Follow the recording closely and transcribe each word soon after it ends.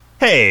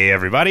Hey,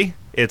 everybody.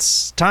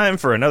 It's time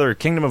for another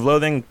Kingdom of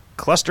Loathing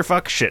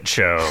clusterfuck shit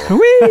show.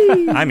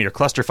 Whee! I'm your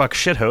clusterfuck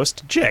shit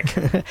host, Jick.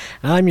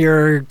 I'm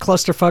your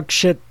clusterfuck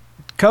shit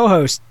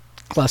co-host,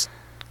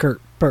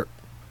 Bert.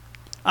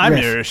 I'm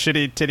Riff. your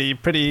shitty titty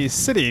pretty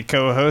city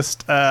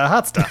co-host,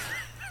 Hot Stuff.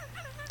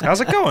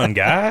 How's it going,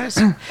 guys?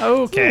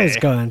 Okay. It's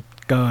going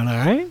all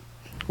right.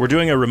 We're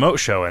doing a remote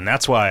show, and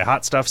that's why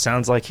Hot Stuff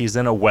sounds like he's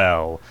in a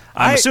well.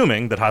 I'm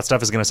assuming that Hot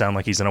Stuff is going to sound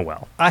like he's in a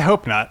well. I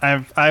hope not.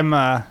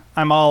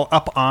 I'm all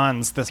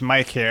up-ons this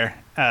mic here.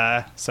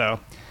 So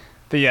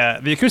the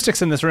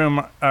acoustics in this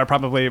room are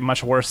probably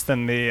much worse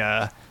than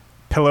the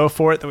pillow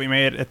fort that we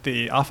made at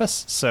the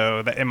office,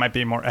 so that it might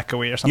be more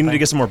echoey or something. You need to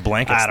get some more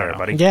blankets I don't there, know.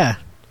 buddy. Yeah.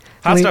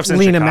 Hot Stuff's in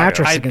lean a Chicago.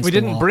 mattress against We the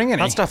didn't wall. bring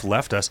any. Hot Stuff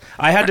left us.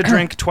 I had to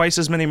drink twice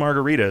as many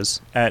margaritas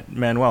at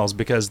Manuel's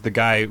because the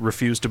guy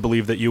refused to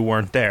believe that you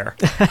weren't there.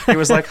 He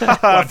was like,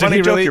 haha, funny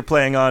he joke really? you're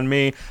playing on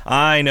me.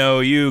 I know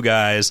you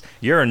guys.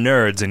 You're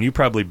nerds, and you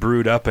probably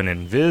brewed up an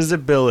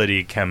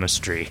invisibility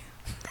chemistry.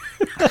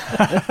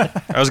 I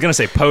was going to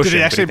say potion. Did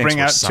he actually but thinks bring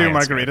we're out two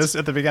science margaritas nerds.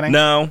 at the beginning?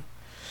 No.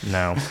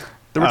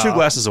 There were two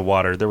glasses of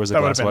water. There was a That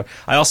glass of would've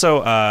water. I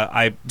also,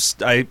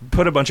 I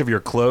put a bunch of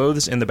your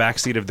clothes in the back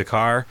seat of the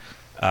car,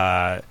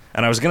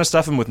 and I was going to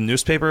stuff them with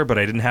newspaper, but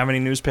I didn't have any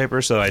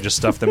newspaper, so I just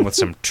stuffed them with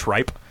some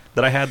tripe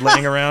that I had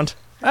laying around.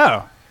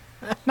 Oh,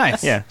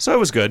 nice. Yeah, so it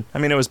was good. I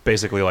mean, it was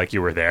basically like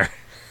you were there.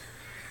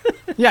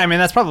 Yeah, I mean,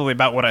 that's probably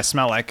about what I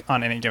smell like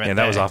on any given Yeah,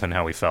 day. that was often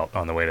how we felt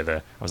on the way to the...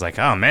 I was like,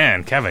 oh,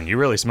 man, Kevin, you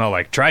really smell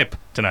like tripe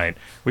tonight.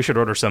 We should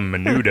order some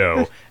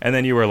menudo. And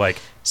then you were like,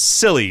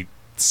 silly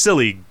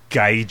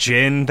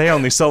gaijin. They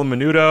only sell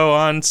menudo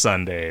on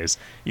Sundays.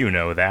 You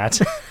know that.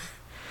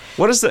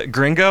 What is that?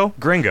 Gringo?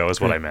 Gringo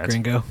is what I meant.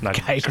 Gringo. Not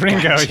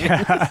Gringo,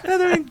 yeah.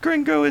 I think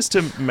Gringo is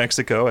to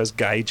Mexico as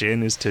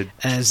gaijin is to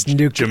As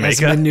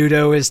Jamaica.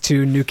 Menudo is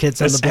to New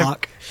Kids on the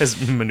Block. As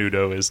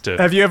menudo is to...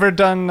 Have you ever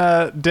done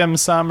dim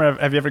sum, or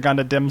have you ever gone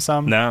to dim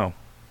sum? No.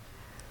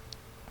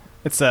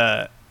 It's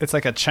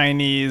like a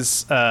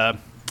Chinese.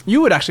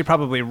 You would actually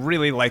probably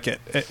really like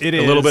it. It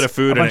is A little bit of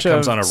food and it bunch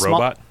comes of on a small-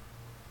 robot?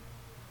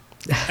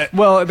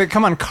 Well, they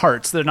come on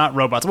carts. They're not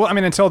robots. Well, I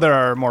mean, until there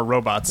are more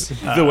robots.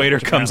 The waiter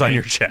which comes on apparently-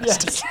 your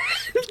chest.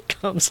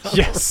 Comes on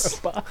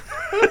Yes. But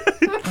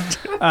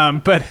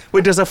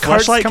Wait, does a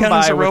Carts flashlight come count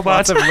as by a with robot?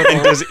 lots of little-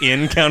 And does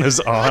in count as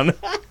on?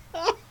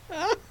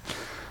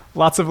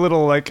 lots of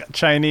little like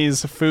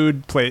Chinese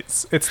food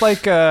plates. It's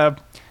like how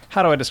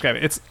do I describe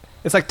it? It's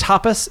like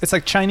tapas. It's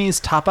like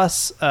Chinese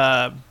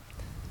tapas.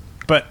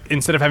 But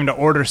instead of having to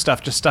order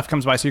stuff, just stuff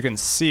comes by so you can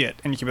see it,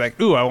 and you can be like,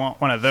 "Ooh, I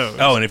want one of those."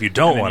 Oh, and if you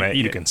don't And then want you it,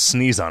 eat you it. can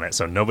sneeze on it,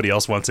 so nobody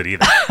else wants it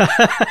either.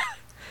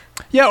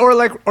 Yeah,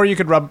 or you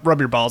could rub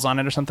your balls on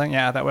it or something.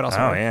 Yeah, that would also.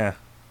 Oh work. yeah.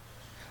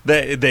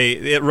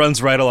 It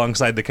runs right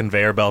alongside the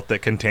conveyor belt that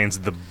contains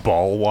the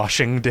ball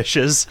washing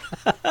dishes.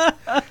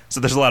 So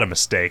there's a lot of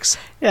mistakes.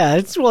 Yeah,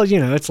 it's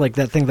like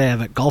that thing they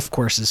have at golf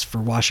courses for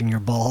washing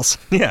your balls.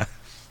 Yeah.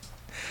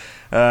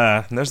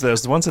 There's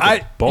those ones at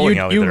the bowling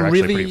alley that are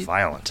actually really- pretty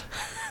violent.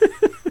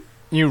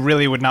 You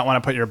really would not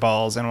want to put your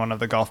balls in one of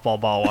the golf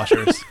ball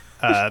washers.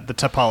 The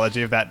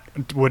topology of that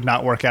would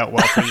not work out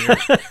well for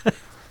you.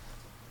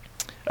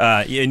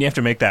 And you have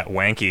to make that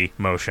wanky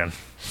motion.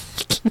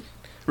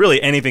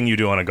 Really, anything you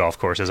do on a golf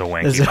course is a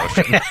wanky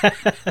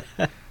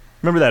motion.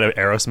 Remember that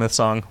Aerosmith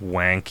song,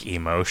 Wank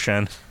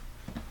Emotion?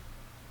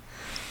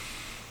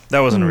 That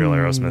wasn't a real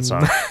Aerosmith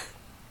song.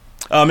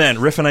 Oh, man,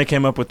 Riff and I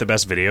came up with the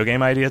best video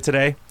game idea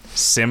today.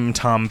 Sim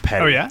Tom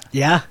Petty. Oh yeah,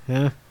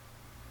 Yeah.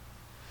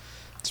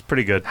 It's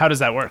pretty good. how does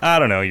that work? I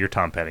don't know, you're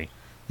Tom Petty.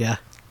 Yeah.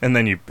 And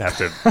then you have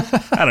to,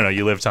 I don't know,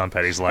 you live Tom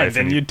Petty's life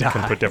then you you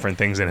can die. put different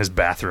things in his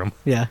bathroom.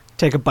 Yeah.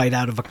 Take a bite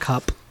out of a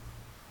cup.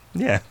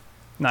 Yeah.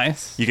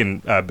 Nice. You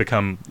can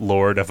become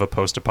lord of a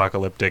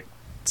post-apocalyptic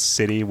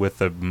city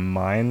with a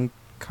mine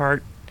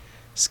cart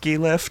ski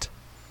lift.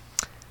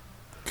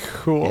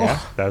 Cool. Yeah,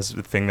 that was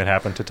the thing that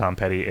happened to Tom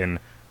Petty in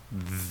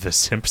The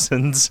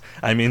Simpsons.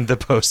 I mean, The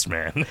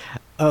Postman.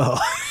 Oh.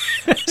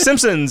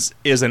 Simpsons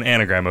is an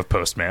anagram of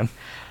Postman.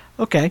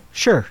 Okay,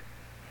 sure.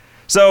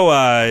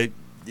 So,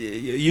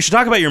 you should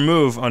talk about your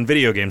move on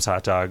video games,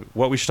 Hot Dog.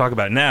 What we should talk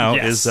about now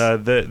Yes. is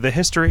the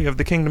history of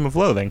the Kingdom of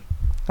Loathing.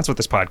 That's what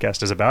this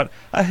podcast is about.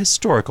 A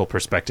historical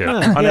perspective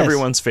on yes.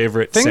 everyone's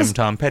favorite Things- Sim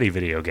Tom Petty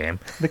video game,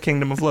 The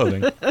Kingdom of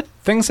Loathing.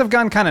 Things have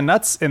gone kind of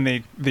nuts in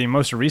the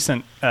most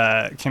recent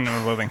Kingdom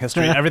of Loathing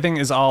history. Everything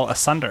is all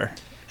asunder.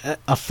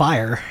 A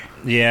fire.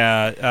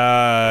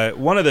 Yeah,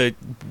 one of the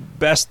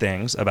best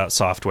things about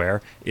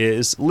software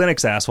is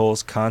Linux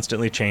assholes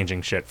constantly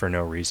changing shit for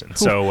no reason.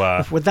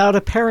 So, Without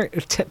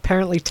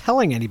apparently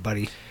telling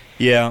anybody.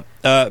 yeah,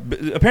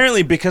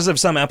 apparently because of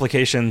some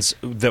applications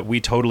that we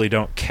totally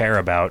don't care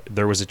about,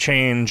 there was a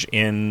change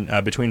in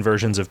between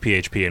versions of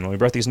PHP. And when we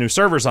brought these new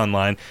servers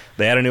online,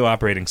 they had a new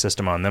operating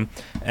system on them.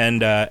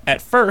 And at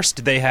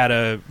first, they had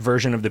a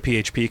version of the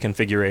PHP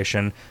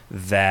configuration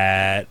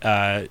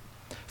that...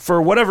 for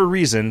whatever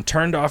reason,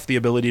 turned off the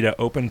ability to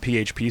open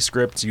PHP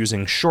scripts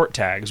using short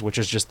tags, which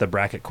is just the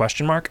bracket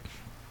question mark.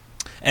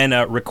 And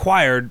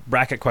required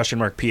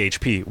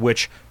 !PHP,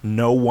 which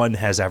no one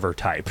has ever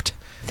typed.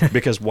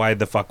 Because why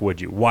the fuck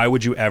would you? Why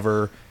would you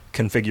ever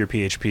configure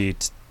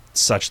PHP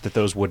such that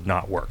those would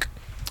not work?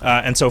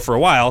 And so for a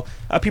while,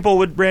 people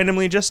would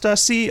randomly just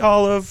see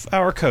all of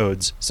our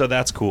codes. So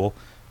that's cool.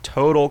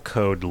 Total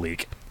code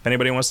leak. If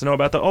anybody wants to know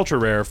about the ultra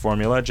rare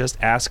formula, just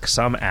ask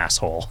some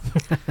asshole.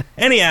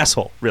 Any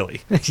asshole,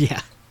 really.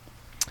 Yeah.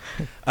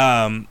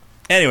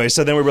 Anyway,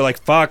 so then we were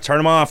like, fuck, turn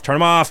them off,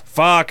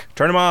 fuck,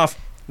 turn them off.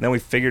 And then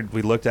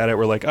we looked at it,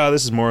 we're like, oh,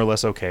 this is more or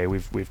less okay.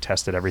 We've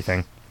tested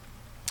everything.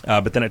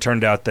 But then it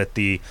turned out that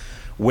the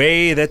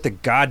way that the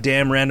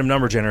goddamn random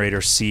number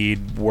generator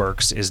seed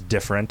works is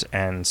different.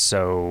 And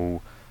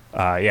so,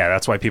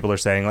 that's why people are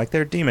saying, like,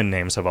 their daemon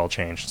names have all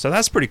changed. So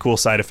that's a pretty cool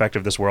side effect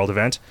of this world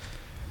event.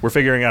 We're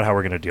figuring out how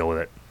we're going to deal with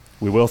it.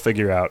 We will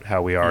figure out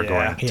how we are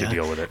going to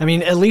deal with it. I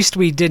mean, at least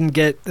we didn't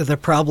get the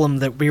problem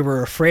that we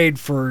were afraid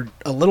for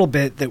a little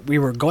bit that we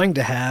were going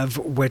to have,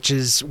 which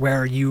is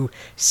where you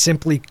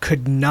simply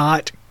could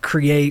not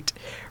create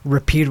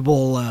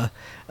repeatable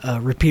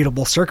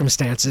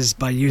circumstances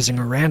by using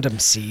a random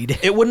seed.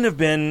 It wouldn't have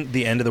been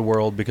the end of the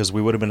world because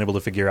we would have been able to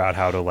figure out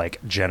how to like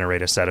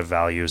generate a set of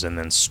values and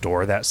then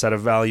store that set of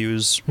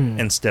values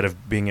instead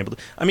of being able to...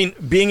 I mean,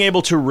 being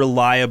able to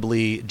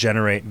reliably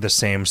generate the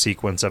same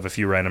sequence of a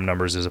few random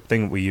numbers is a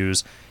thing we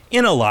use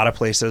in a lot of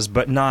places,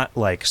 but not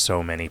like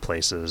so many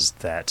places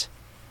that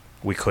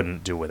we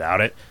couldn't do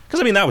without it. Because,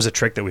 I mean, that was a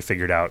trick that we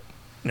figured out,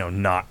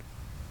 not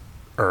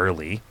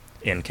early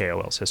in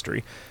KoL's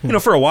history.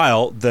 For a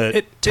while,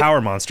 the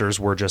tower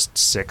monsters were just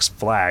 6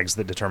 flags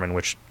that determine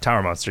which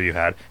tower monster you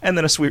had, and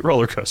then a sweet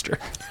roller coaster.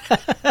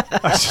 I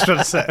was just going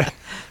to say.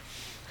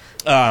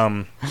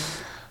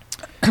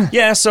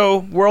 So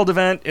world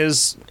event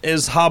is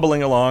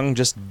hobbling along,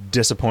 just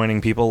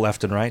disappointing people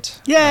left and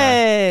right.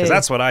 Yay! Because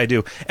that's what I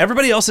do.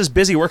 Everybody else is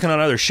busy working on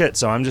other shit,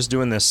 so I'm just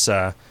doing this.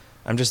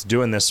 I'm just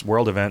doing this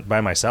world event by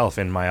myself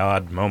in my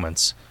odd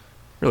moments.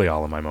 Really,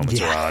 all of my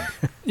moments are odd.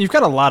 You've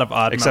got a lot of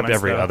odd moments, except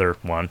every though. other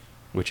one,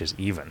 which is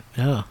even.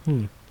 Oh.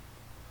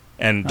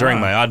 And during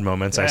my odd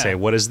moments, I say,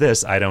 what is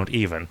this? I don't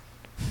even.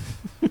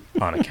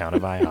 On account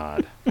of I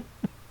odd.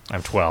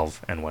 I'm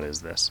 12, and what is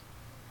this?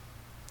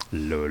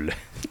 Lol.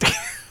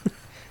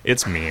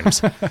 It's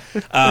memes.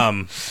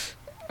 I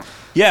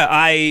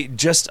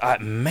just...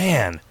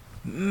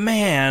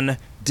 man,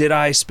 did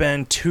I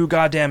spend 2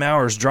 goddamn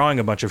hours drawing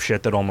a bunch of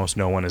shit that almost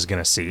no one is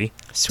going to see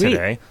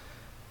today.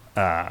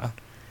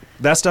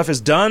 That stuff is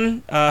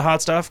done,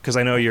 Hot Stuff, because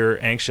I know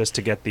you're anxious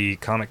to get the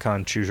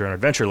Comic-Con Choose Your Own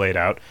Adventure laid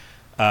out,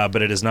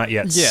 but it is not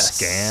yet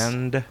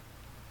scanned.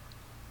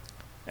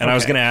 And I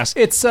was going to ask...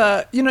 It's,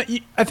 I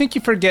think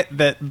you forget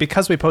that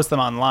because we post them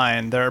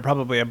online, there are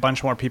probably a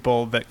bunch more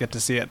people that get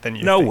to see it than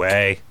you No think.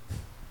 way.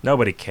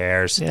 Nobody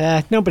cares.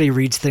 Yeah, nobody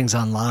reads things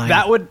online.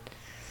 That would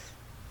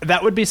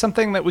be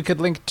something that we could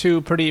link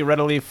to pretty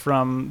readily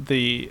from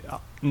the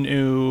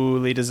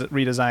newly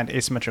redesigned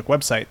asymmetric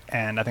website,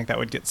 and I think that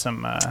would get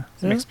some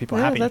makes people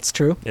happy. That's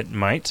true. It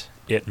might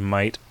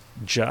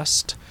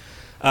just.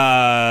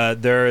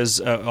 There is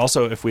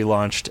also, if we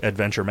launched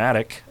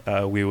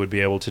Adventure-matic, we would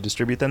be able to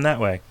distribute them that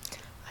way.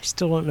 I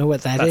still don't know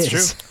what that is.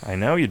 That's true. I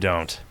know you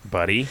don't,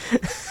 buddy.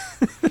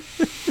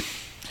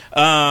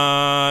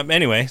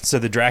 Anyway, so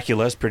the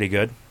Dracula is pretty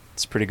good.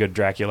 It's a pretty good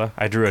Dracula.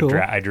 I drew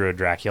a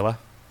Dracula.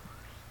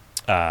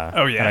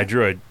 And I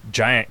drew a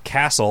giant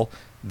castle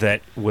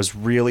that was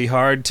really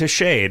hard to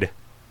shade,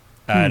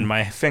 and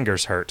my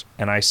fingers hurt.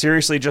 And I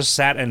seriously just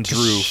sat and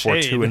drew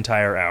for 2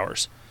 entire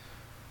hours.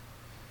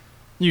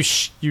 You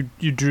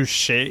drew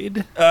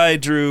shade? I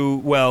drew,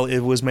 well,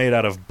 it was made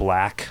out of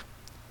black.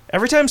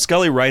 Every time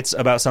Scully writes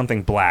about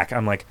something black,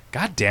 I'm like,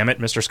 God damn it,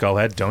 Mr.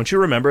 Skullhead, don't you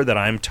remember that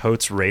I'm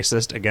totes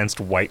racist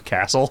against White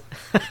Castle?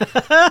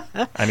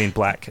 I mean,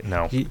 black,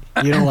 no. You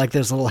don't like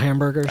those little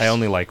hamburgers? I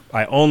only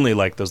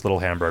like those little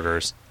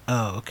hamburgers.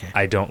 Oh, okay.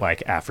 I don't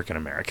like African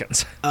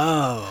Americans.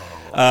 Oh.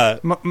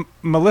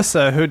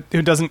 Melissa, who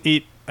doesn't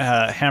eat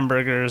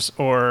hamburgers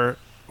or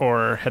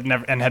had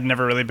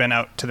never really been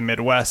out to the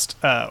Midwest,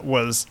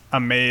 was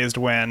amazed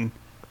when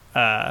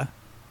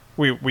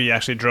we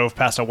actually drove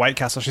past a White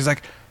Castle. She's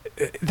like,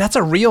 "That's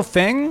a real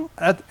thing?"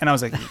 And I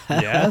was like,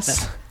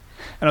 "Yes."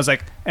 And I was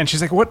like, and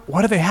she's like,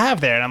 "What do they have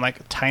there?" And I'm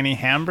like, "Tiny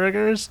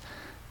hamburgers.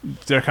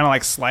 They're kind of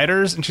like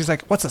sliders." And she's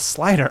like, "What's a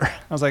slider?"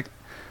 I was like,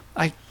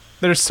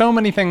 There's so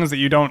many things that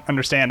you don't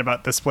understand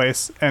about this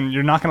place, and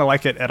you're not going to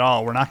like it at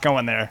all. We're not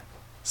going there.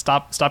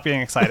 Stop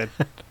getting excited.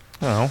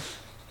 Oh.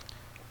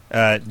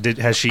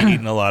 Has she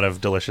eaten a lot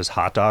of delicious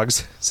hot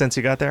dogs since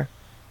you got there?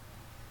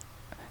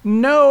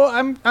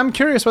 No, I'm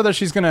curious whether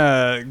she's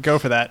gonna go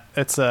for that.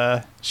 It's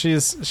she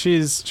was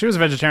a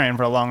vegetarian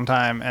for a long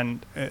time,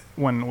 and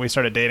when we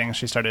started dating,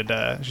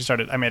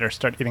 I made her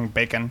start eating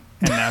bacon,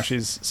 and now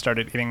she's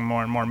started eating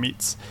more and more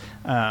meats.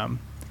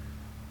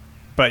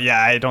 But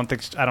yeah, I don't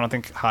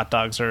think hot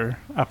dogs are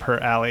up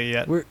her alley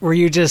yet. Were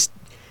you just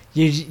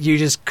you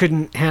just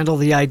couldn't handle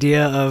the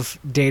idea of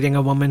dating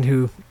a woman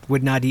who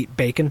would not eat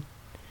bacon?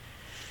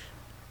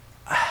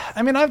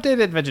 I mean, I've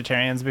dated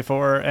vegetarians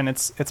before, and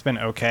it's been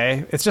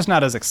okay. It's just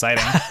not as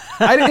exciting.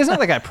 It's not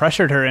like I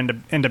pressured her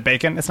into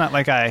bacon. It's not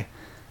like I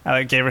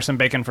like gave her some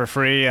bacon for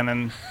free, and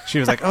then she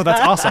was like, "Oh,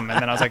 that's awesome!"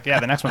 And then I was like, "Yeah,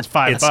 the next one's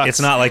 $5."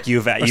 It's not like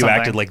you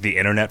acted like the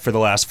internet for the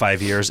last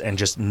 5 years and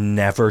just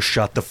never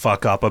shut the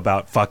fuck up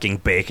about fucking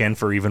bacon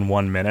for even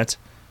 1 minute.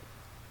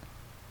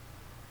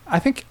 I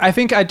think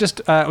I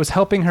just was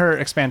helping her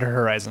expand her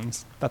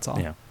horizons. That's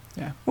all.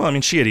 Yeah. Well, I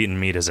mean, she had eaten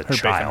meat as a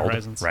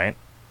child, right?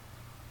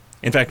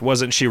 In fact,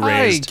 wasn't she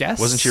raised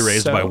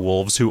so. by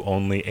wolves who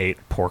only ate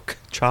pork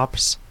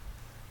chops?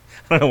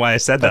 I don't know why I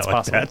said that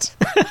like that.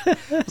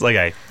 It's like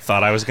I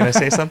thought I was going to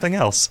say something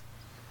else.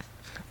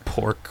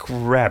 Pork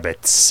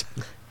rabbits.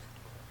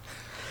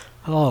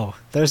 Oh,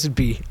 those would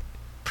be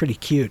pretty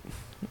cute,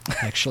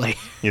 actually.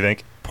 You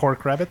think?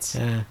 Pork rabbits?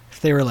 Yeah,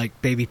 if they were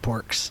like baby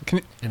porks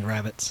and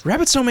rabbits.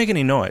 Rabbits don't make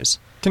any noise,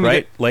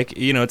 right? Like,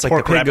 it's like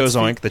the pig goes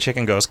oink, the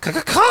chicken goes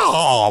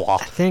caw.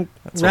 I think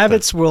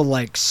rabbits will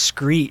like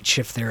screech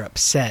if they're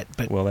upset,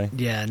 but will they?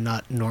 Yeah,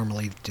 not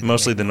normally.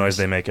 Mostly the noise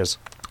they make is.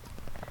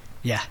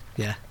 Yeah.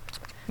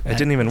 It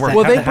didn't even work.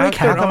 Well, they break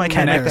how their come own I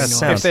can't make that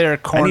sound? If they're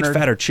cornered. I need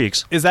fatter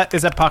cheeks. Is that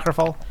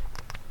apocryphal?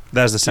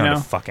 That is the sound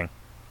of fucking.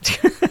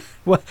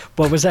 What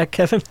was that,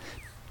 Kevin?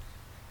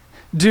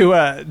 Do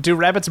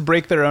rabbits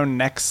break their own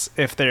necks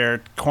if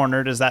they're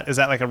cornered? Is that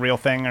like a real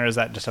thing, or is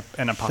that just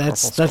an apocryphal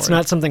story? That's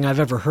not something I've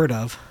ever heard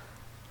of.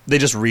 They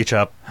just reach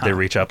up. Huh. They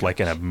reach up like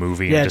in a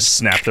movie and just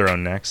snap their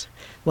own necks.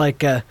 Like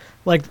the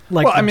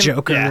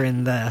Joker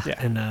in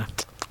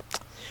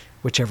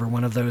whichever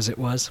one of those it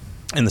was.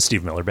 In the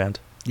Steve Miller Band.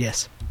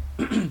 Yes.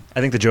 I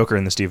think the Joker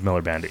in the Steve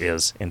Miller Band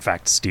is, in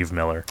fact, Steve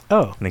Miller.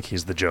 Oh. I think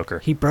he's the Joker.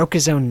 He broke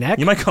his own neck?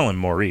 You might call him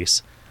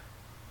Maurice.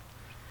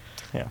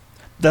 Yeah.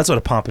 That's what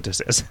a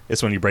pompatus is.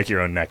 It's when you break your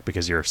own neck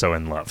because you're so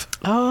in love.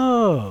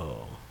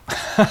 Oh.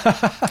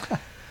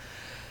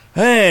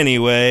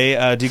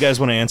 Anyway, do you guys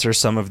want to answer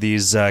some of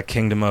these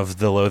Kingdom of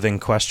the Loathing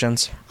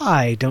questions?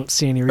 I don't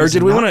see any reason. Or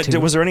did we want to?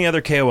 Was there any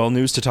other KoL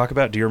news to talk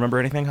about? Do you remember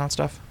anything, Hot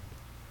Stuff?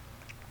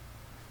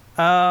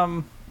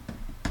 I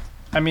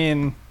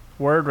mean,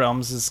 Word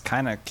Realms is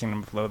kind of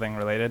Kingdom of Loathing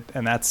related,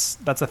 and that's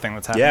a thing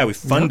that's happening. Yeah, we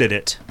funded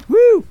it.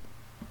 Woo!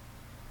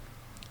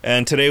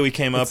 And today we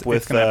came up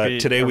with the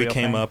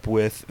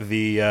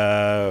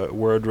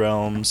Word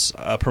Realms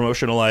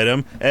promotional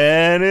item,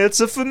 and it's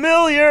a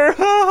familiar.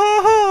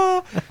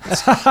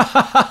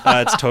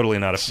 It's totally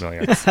not a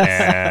familiar.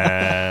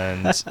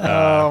 And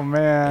oh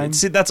man,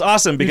 see, that's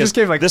awesome because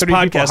this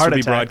podcast will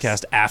be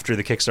broadcast after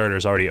the Kickstarter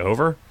is already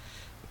over.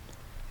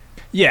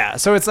 Yeah,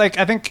 so it's like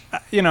I think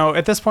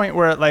at this point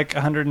we're at like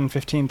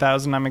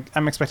 115,000.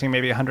 I'm expecting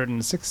maybe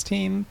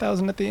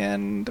 116,000 at the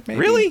end. Maybe.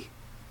 Really?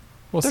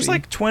 There's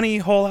like 20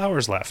 whole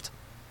hours left.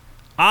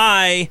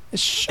 I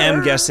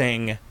am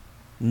guessing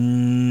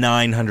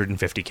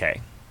 950K.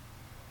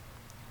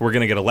 We're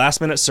going to get a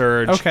last-minute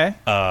surge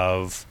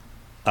of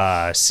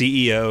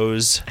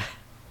CEOs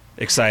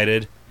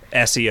excited,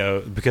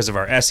 SEO, because of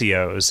our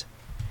SEOs.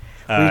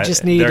 We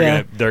just need...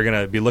 They're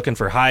going to be looking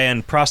for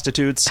high-end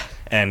prostitutes,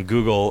 and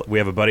Google, we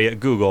have a buddy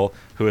at Google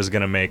who is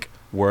going to make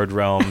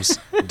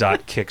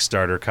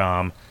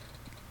wordrealms.kickstarter.com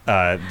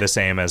the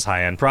same as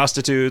high-end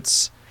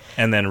prostitutes.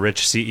 And then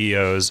rich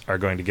CEOs are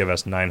going to give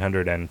us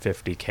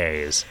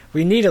 950Ks.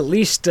 We need at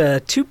least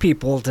 2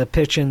 people to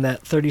pitch in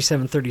that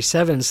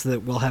 3737 so that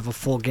we'll have a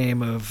full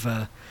game of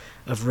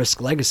Risk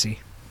Legacy.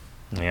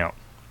 Yeah.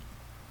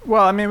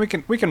 Well, I mean,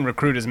 we can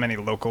recruit as many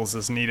locals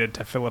as needed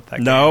to fill up that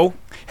game. No.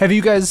 Have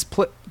you guys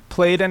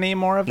played any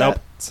more of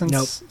that?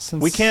 Since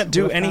we can't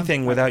do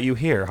anything without you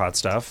here, Hot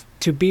Stuff.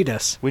 To beat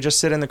us. We just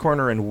sit in the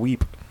corner and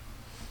weep.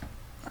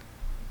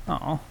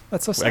 Oh,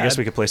 that's so sad. I guess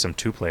we could play some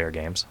 2-player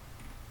games.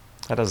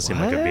 That doesn't seem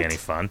like it'd be any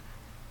fun.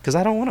 Because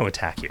I don't want to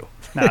attack you.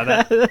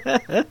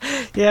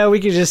 Yeah, we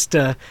could just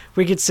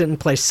we could sit and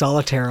play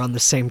solitaire on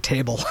the same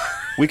table.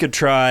 We could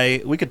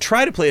try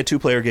to play a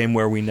 2-player game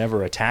where we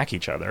never attack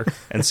each other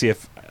and see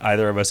if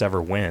either of us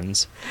ever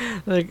wins.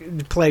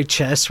 Like play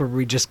chess where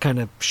we just kind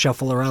of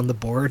shuffle around the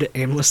board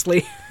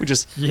aimlessly. We're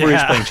just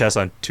playing chess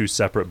on 2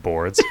 separate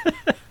boards.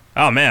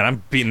 Oh man,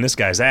 I'm beating this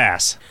guy's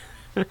ass.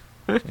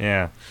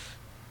 Yeah.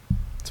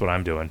 That's what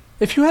I'm doing.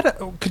 If you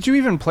could you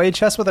even play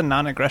chess with a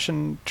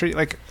non-aggression tree?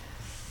 Like,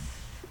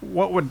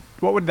 what would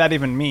that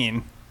even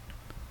mean?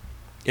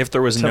 If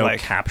there was no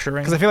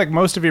capturing? Because I feel like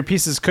most of your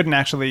pieces couldn't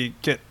actually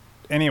get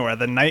anywhere.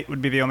 The knight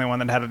would be the only one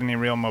that had any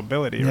real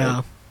mobility,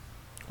 right?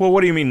 Well,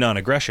 what do you mean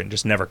non-aggression?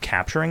 Just never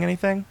capturing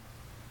anything?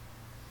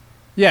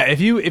 Yeah, if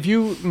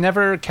you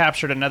never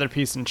captured another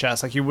piece in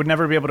chess, like you would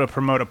never be able to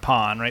promote a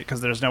pawn, right?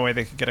 Because there's no way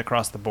they could get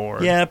across the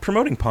board. Yeah,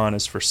 promoting pawn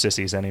is for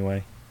sissies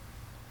anyway.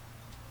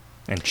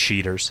 And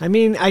cheaters. I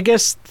mean, I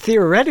guess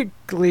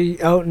theoretically,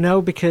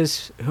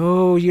 because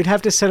you'd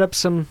have to set up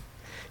some...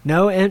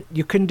 No, and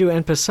you couldn't do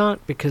en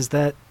passant because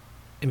that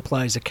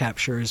implies a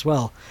capture as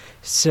well.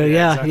 So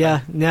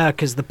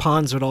because the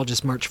pawns would all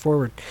just march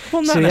forward.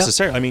 Well, not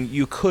necessarily. I mean,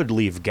 you could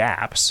leave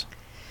gaps.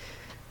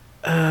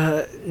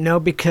 No,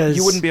 because...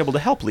 You wouldn't be able to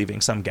help leaving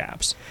some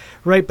gaps.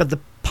 Right, but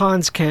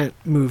pawns can't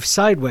move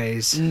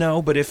sideways.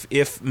 No, but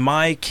if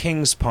my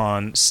king's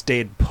pawn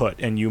stayed put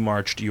and you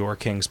marched your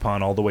king's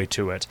pawn all the way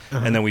to it,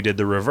 and then we did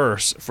the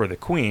reverse for the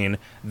queen,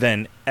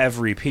 then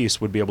every piece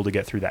would be able to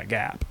get through that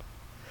gap.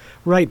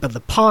 Right, but the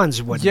pawns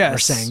wouldn't. Yes. We're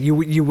saying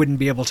you wouldn't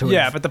be able to.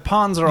 Yeah, but the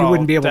pawns are you all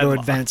wouldn't be able to deadlocked.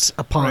 advance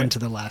a pawn Right. to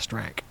the last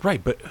rank.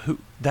 Right, but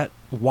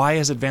why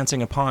is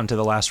advancing a pawn to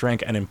the last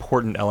rank an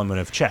important element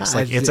of chess?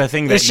 Like, it's a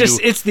thing that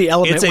it's the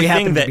element it's a we thing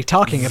happen that to be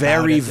talking about.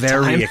 very, at the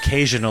very time.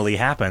 occasionally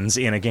happens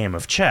in a game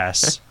of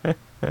chess.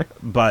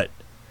 But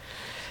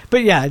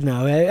yeah,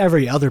 no,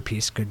 every other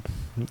piece could.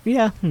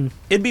 Yeah.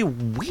 it'd be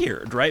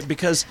weird, right?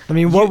 Because I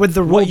mean, what would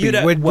the rule be?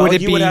 Would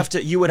it you be would have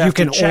to you to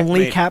can only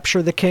checkmate.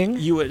 capture the king?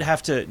 You would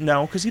have to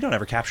because you don't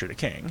ever capture the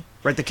king,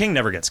 right? The king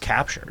never gets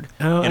captured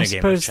Oh, in I a game of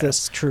suppose chess,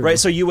 that's true. right?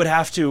 So you would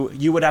have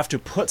to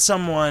put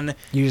someone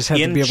You just have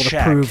to in be able to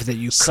check prove that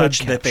you could such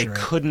that they capture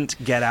it.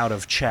 couldn't get out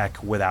of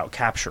check without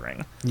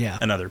capturing Yeah.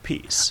 another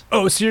piece.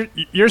 Oh, so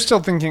you're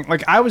still thinking,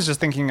 like, I was just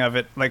thinking of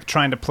it like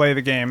trying to play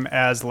the game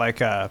as like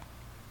a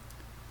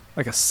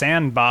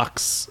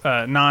sandbox,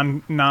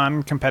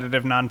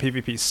 non-competitive,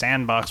 non-PvP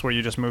sandbox where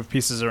you just move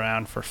pieces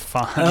around for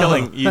fun.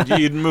 Killing,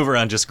 you'd move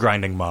around just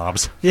grinding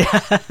mobs. Yeah.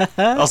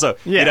 Also,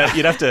 Yeah.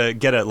 you'd have to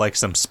get like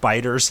some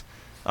spiders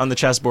on the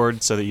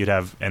chessboard so that you'd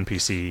have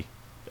NPC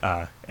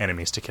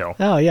enemies to kill.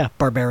 Oh yeah,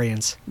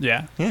 barbarians.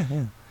 Yeah. Yeah,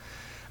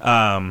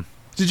 yeah.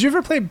 Did you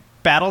ever play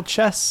Battle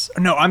Chess?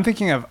 No, I'm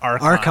thinking of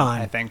Archon. Archon.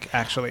 I think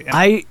actually.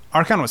 And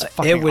Archon was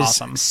fucking It was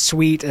awesome.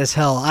 sweet as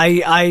hell.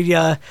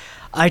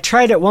 I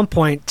tried at one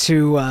point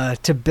to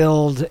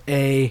build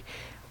a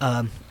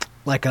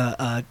like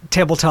a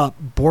tabletop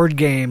board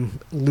game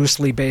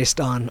loosely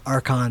based on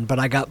Archon, but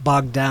I got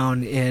bogged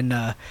down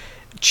in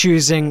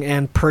choosing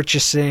and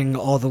purchasing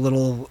all the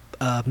little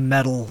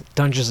metal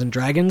Dungeons and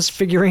Dragons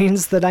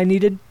figurines that I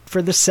needed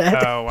for the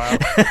set. Oh wow.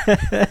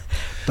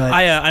 But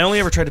I only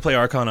ever tried to play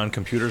Archon on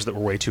computers that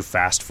were way too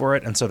fast for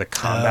it, and so the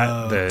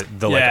combat,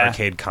 the like Yeah.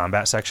 arcade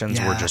combat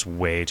sections were Yeah. just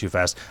way too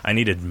fast. I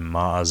needed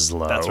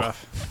Moslow. That's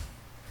rough.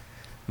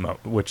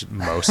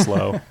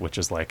 Moslow, which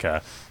is like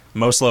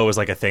Moslow is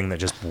like a thing that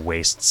just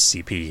wastes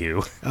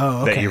CPU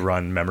Oh, okay. that you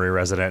run memory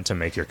resident to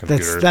make your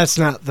computer. that's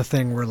not the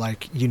thing where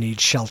like you need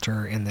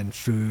shelter and then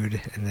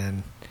food and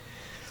then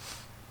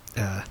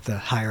the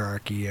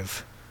hierarchy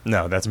of.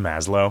 No, that's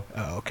Maslow.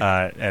 Oh,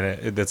 okay.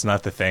 And that's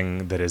not the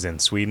thing that is in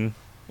Sweden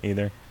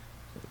either.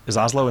 Is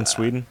Oslo in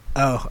Sweden?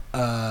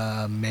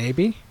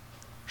 Maybe.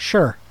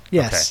 Sure.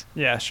 Yes.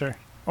 Yeah, sure.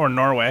 Or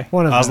Norway.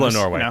 One of Oslo, those.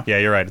 Norway. you know. Yeah,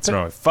 you're right. It's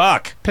Norway.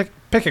 Fuck. Pick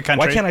a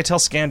country. Why can't I tell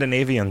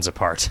Scandinavians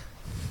apart?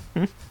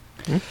 All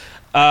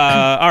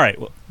right.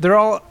 Well, They're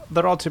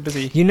all too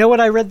busy. You know what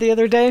I read the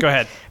other day? Go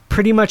ahead.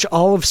 Pretty much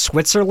all of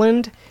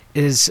Switzerland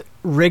is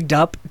rigged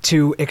up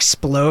to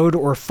explode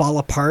or fall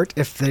apart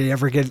if they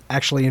ever get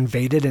actually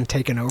invaded and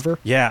taken over.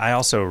 yeah, I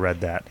also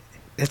read that.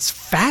 It's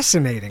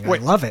fascinating.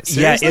 Wait, I love it.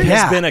 Yeah, Seriously? it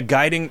has been a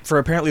guiding for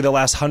apparently the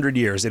last 100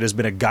 years. It has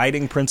been a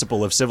guiding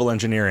principle of civil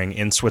engineering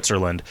in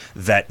Switzerland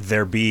that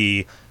there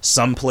be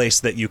some place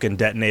that you can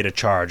detonate a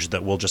charge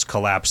that will just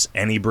collapse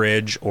any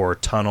bridge or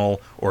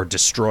tunnel or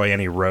destroy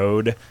any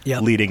road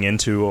Yep. leading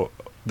into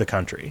the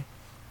country.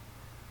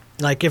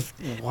 Like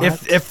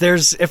if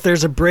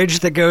there's a bridge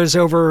that goes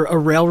over a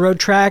railroad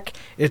track,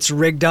 it's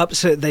rigged up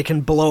so that they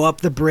can blow up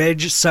the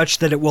bridge such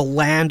that it will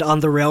land on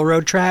the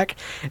railroad track,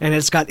 and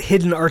it's got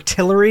hidden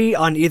artillery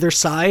on either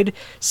side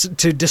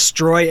to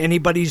destroy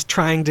anybody who's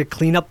trying to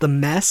clean up the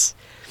mess.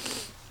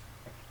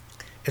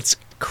 It's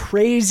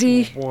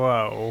crazy.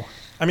 Whoa.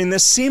 I mean,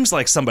 this seems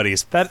like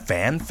somebody's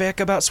fanfic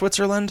about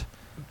Switzerland.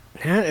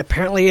 Yeah,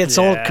 apparently it's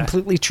all Yeah.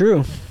 completely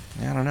true.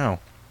 I don't know.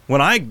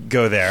 When I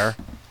go there,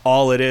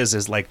 all it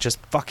is like just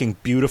fucking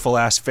beautiful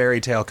ass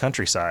fairy tale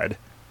countryside.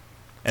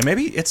 And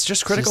maybe it's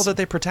just critical that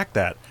they protect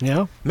that.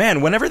 Yeah.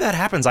 Man, whenever that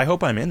happens, I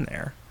hope I'm in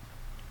there.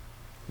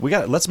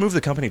 Let's move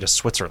the company to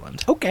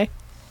Switzerland. Okay.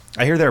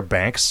 I hear their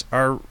banks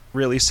are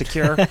really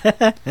secure.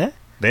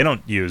 They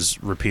don't use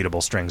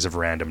repeatable strings of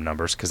random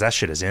numbers because that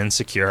shit is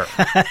insecure.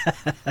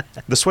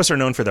 The Swiss are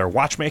known for their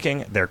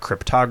watchmaking, their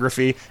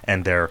cryptography,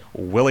 and their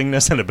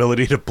willingness and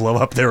ability to blow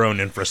up their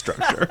own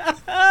infrastructure.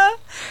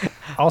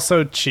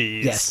 Also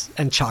cheese. Yes,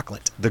 and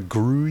chocolate. The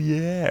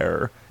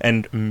Gruyere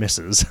and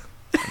Mrs.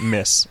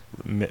 Mrs.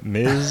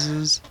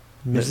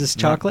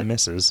 Chocolate?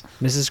 Mrs.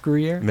 Mrs.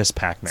 Gruyere? Miss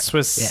Pac-Man.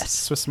 Yes.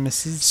 Swiss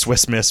Mrs.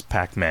 Swiss Miss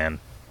Pac-Man.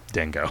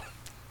 Dingo.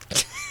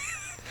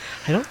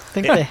 I don't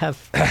think they have.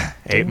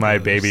 Ate my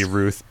dingoes. baby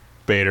Ruth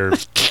Bader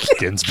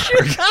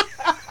Ginsburg.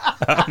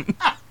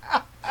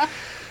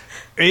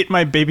 Ate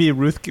my baby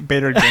Ruth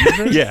Bader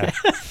Ginsburg? Yeah.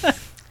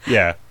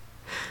 Yeah.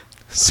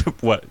 So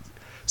what?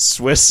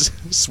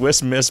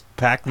 Swiss Miss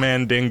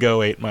Pac-Man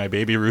Dingo ate my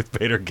baby Ruth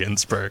Bader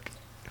Ginsburg.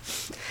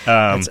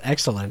 That's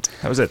excellent.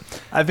 That was it.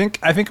 I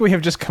think we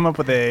have just come up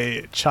with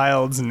a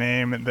child's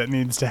name that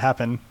needs to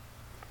happen.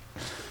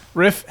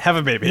 Riff, have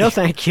a baby. No,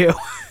 thank you.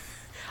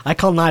 I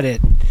call not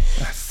it.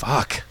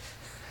 Fuck.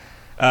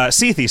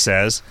 Seethy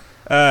says,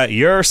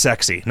 you're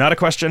sexy. Not a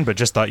question, but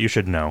just thought you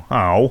should know.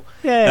 Oh.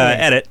 Yay.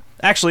 Edit.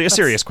 Actually, a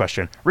serious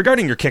question.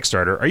 Regarding your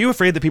Kickstarter, are you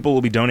afraid that people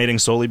will be donating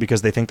solely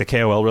because they think the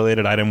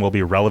KOL-related item will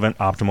be relevant,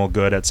 optimal,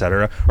 good,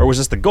 etc.? Or was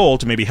this the goal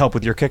to maybe help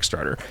with your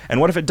Kickstarter?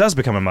 And what if it does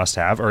become a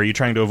must-have, or are you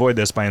trying to avoid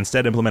this by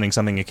instead implementing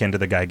something akin to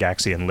the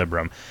Gygaxi and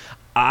Librum?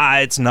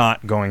 It's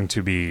not going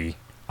to be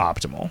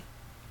optimal.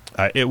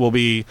 It will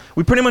be.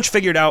 We pretty much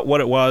figured out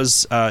what it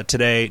was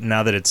today.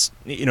 Now that it's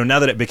now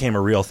that it became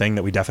a real thing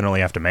that we definitely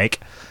have to make.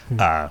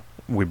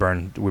 We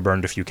burned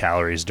a few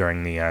calories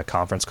during the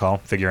conference call,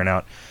 figuring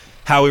out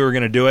how we were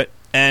going to do it,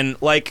 and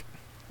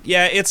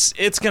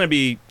it's going to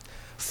be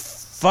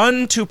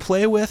fun to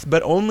play with,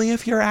 but only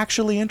if you're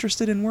actually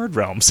interested in word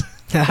realms.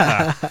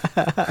 And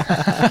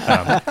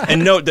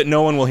note that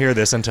no one will hear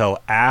this until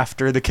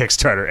after the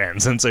Kickstarter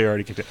ends, and so you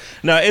already kicked it.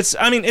 No, it's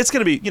going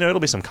to be it'll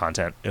be some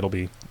content. It'll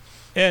be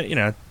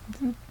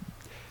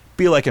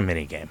be like a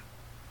mini game.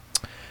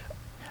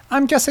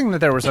 I'm guessing that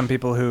there were some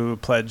people who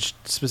pledged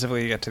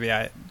specifically to get to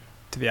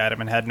the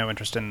item and had no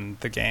interest in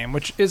the game,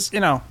 which is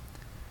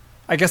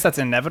I guess that's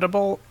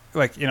inevitable.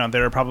 Like,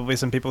 there are probably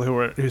some people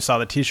who saw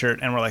the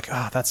T-shirt and were like,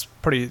 "Oh, that's a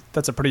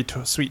pretty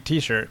sweet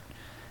T-shirt,"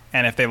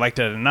 and if they liked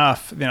it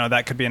enough,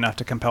 that could be enough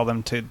to compel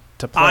them to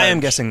pledge. I am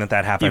guessing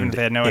that happened even if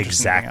they had no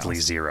exactly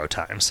 0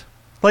 times.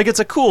 Like, it's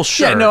a cool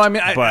shirt. Yeah, no, I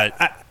mean,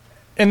 but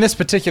in this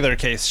particular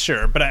case,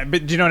 sure, but do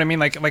you know what I mean?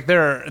 Like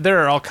there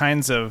are all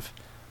kinds of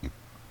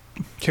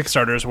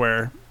Kickstarters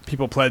where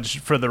people pledge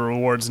for the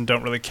rewards and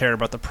don't really care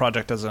about the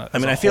project as a.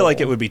 I feel like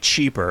it would be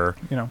cheaper,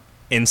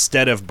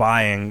 instead of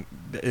pledging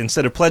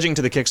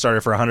to the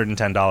Kickstarter for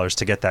 $110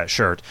 to get that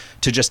shirt,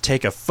 to just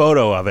take a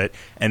photo of it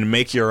and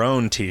make your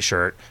own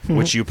T-shirt,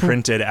 which you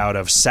printed out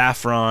of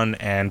saffron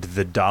and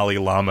the Dalai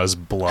Lama's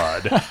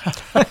blood.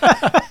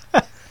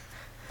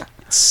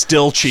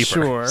 Still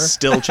cheaper. Sure.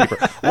 Still cheaper.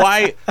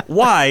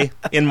 Why,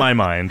 in my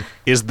mind,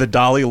 is the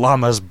Dalai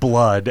Lama's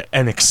blood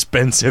an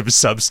expensive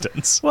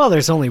substance? Well,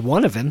 there's only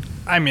one of him.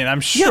 I mean,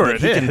 I'm sure but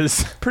it he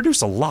is. can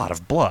produce a lot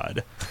of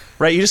blood.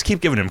 Right? You just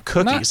keep giving him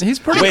cookies. He's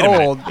pretty Wait a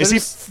minute. old.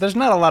 There's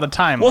not a lot of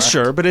time left.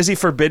 Sure, but is he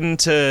forbidden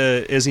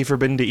to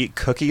eat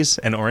cookies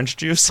and orange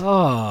juice?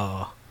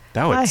 Oh.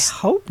 I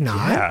hope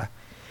not. Yeah.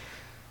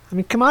 I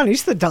mean, come on,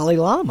 he's the Dalai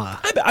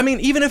Lama. I mean,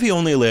 even if he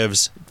only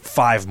lives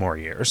 5 more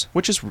years,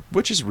 which is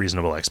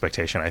reasonable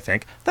expectation, I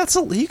think.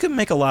 He can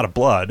make a lot of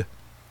blood.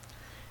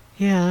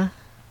 Yeah.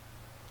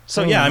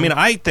 So yeah, I mean,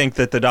 I think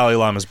that the Dalai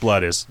Lama's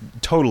blood is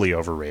totally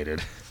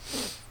overrated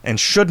and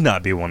should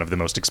not be one of the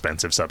most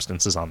expensive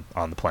substances on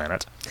the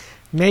planet.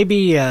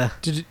 Maybe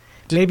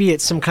maybe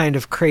it's some kind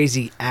of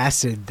crazy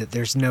acid that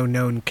there's no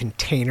known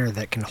container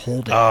that can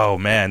hold it. Oh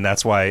man,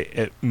 that's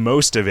why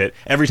most of it,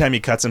 every time he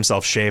cuts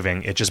himself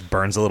shaving, it just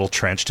burns a little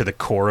trench to the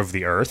core of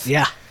the earth.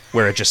 Yeah.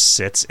 Where it just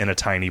sits in a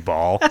tiny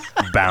ball,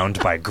 bound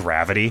by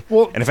gravity.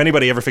 Well, and if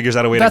anybody ever figures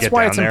out a way to get down there...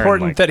 That's why it's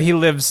important that he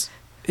lives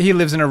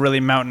in a really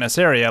mountainous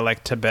area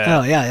like Tibet.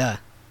 Oh, yeah.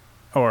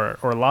 Or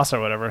Lhasa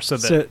or whatever.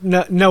 So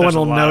no one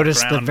will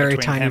notice the very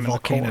tiny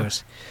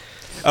volcanoes.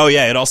 Oh,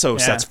 yeah, it also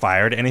sets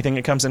fire to anything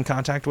it comes in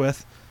contact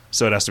with.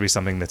 So it has to be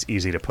something that's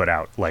easy to put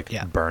out, like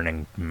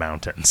burning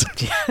mountains.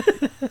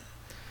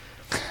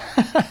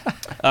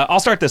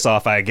 I'll start this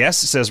off, I guess,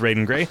 says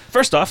Raiden Gray.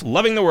 First off,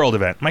 loving the World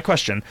event. My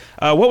question,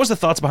 what was the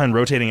thoughts behind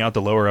rotating out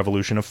the lower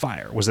evolution of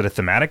fire? Was it a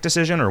thematic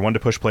decision or one to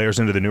push players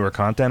into the newer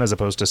content as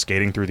opposed to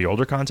skating through the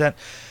older content?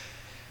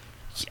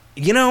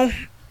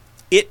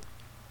 It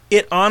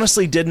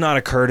honestly did not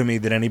occur to me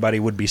that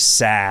anybody would be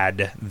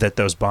sad that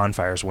those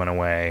bonfires went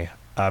away,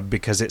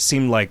 because it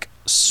seemed like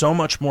so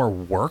much more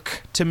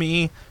work to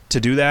me to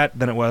do that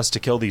than it was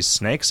to kill these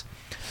snakes.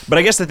 But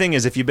I guess the thing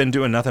is, if you've been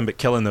doing nothing but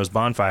killing those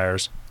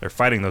bonfires, or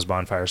fighting those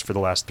bonfires for the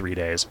last 3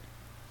 days,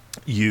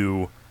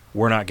 you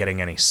were not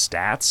getting any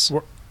stats.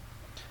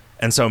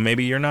 And so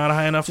maybe you're not a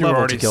high enough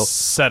level to kill.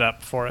 Set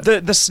up for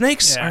it. The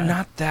snakes are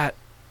not that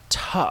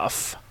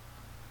tough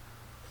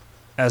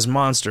as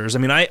monsters. I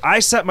mean, I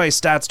set my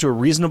stats to a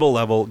reasonable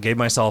level, gave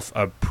myself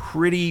a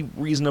pretty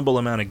reasonable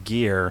amount of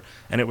gear,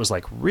 and it was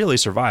like really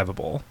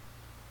survivable.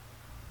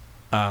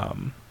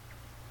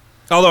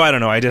 Although I don't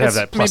know, I did have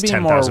that plus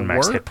 10,000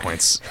 max hit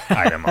points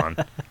item on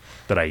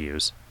that I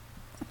use.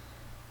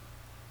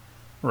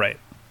 Right.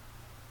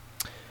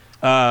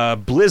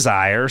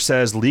 Blizzire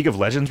says League of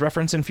Legends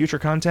reference in future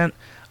content.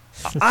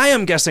 I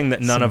am guessing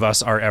that none of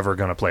us are ever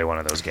going to play one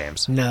of those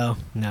games. No.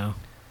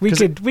 We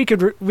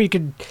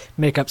could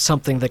make up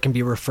something that can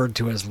be referred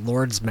to as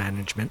Lord's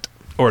Management.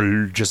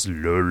 Or just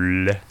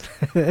LOL.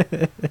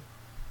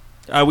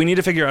 We need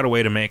to figure out a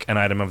way to make an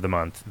item of the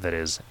month that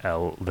is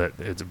that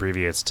it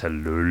abbreviates to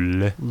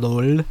LOL.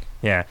 LOL.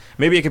 Yeah.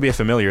 Maybe it could be a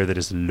familiar that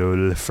is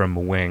LOL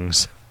from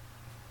Wings.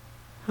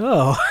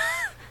 Oh.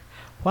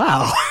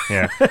 Wow.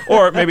 Yeah.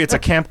 Or maybe it's a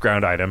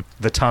campground item,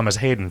 the Thomas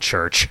Hayden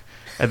Church,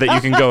 that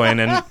you can go in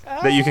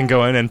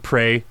and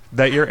pray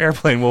that your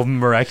airplane will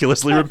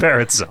miraculously repair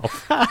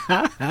itself.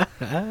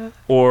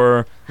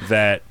 Or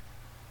that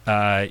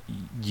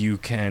you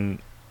can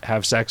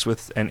have sex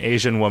with an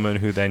Asian woman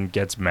who then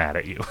gets mad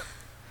at you.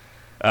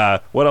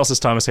 What else has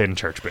Thomas Hayden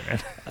Church been in?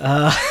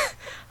 I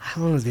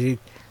don't know,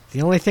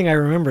 The only thing I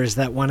remember is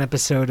that one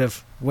episode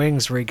of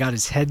Wings where he got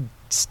his head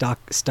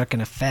stuck in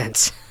a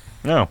fence.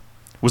 No.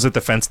 Was it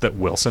the fence that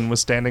Wilson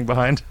was standing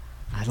behind?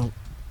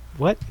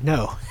 What?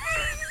 No.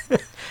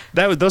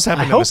 Those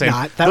happened in the same.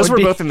 Those were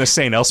both in the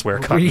St. Elsewhere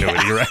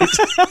continuity, right?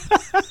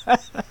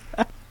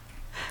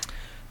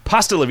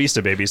 Pasta La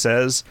Vista Baby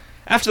says,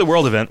 after the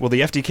World event, will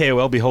the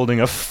FDKOL be holding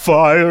a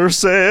fire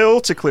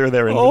sale to clear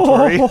their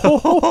inventory?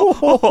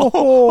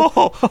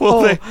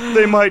 Well,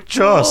 they might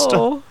just.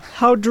 Oh,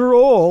 how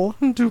droll.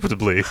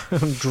 Indubitably.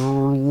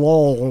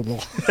 Droll.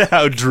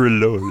 How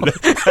droll.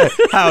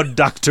 How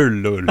Dr.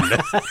 Lol.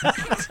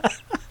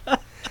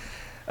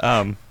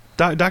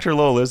 Dr.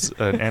 Lol is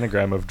an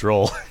anagram of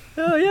droll.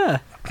 Oh, yeah.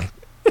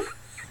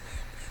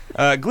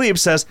 Glebe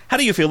says, how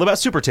do you feel about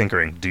super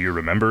tinkering? Do you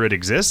remember it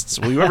exists?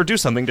 Will you ever do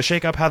something to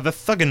shake up how the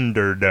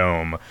Thugander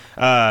Dome?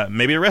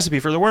 Maybe a recipe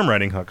for the worm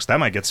riding hooks. That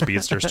might get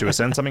speedsters to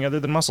ascend something other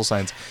than muscle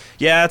signs.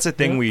 Yeah, it's a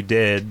thing we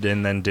did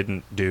and then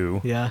didn't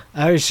do. Yeah,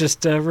 I was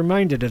just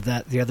reminded of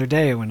that the other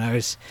day when I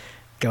was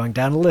going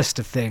down a list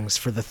of things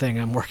for the thing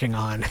I'm working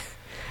on.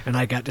 And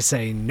I got to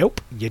say,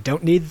 nope, you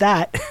don't need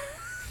that.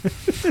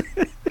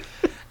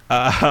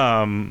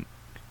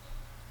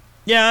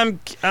 Yeah,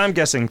 I'm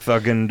guessing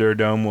Thugander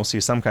Dome will see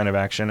some kind of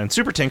action. And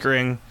super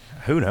tinkering,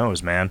 who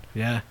knows, man?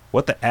 Yeah.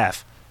 What the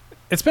F?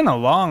 It's been a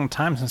long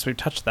time since we've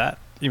touched that,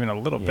 even a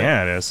little bit.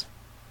 Yeah, it is.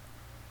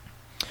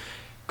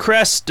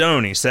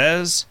 Crestoni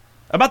says,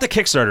 about the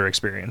Kickstarter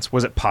experience,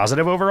 was it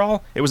positive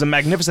overall? It was a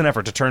magnificent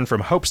effort to turn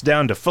from hopes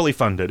down to fully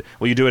funded.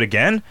 Will you do it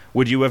again?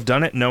 Would you have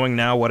done it knowing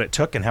now what it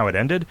took and how it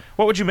ended?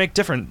 What would you make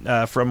different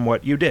from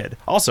what you did?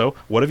 Also,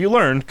 what have you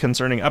learned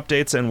concerning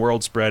updates and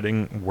word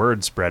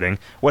spreading?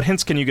 What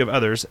hints can you give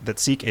others that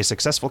seek a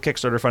successful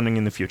Kickstarter funding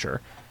in the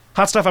future?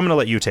 Hot Stuff, I'm going to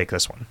let you take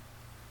this one.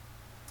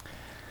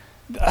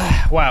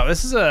 Wow,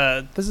 this is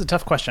a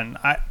tough question.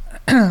 I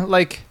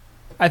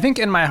think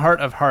in my heart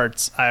of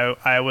hearts,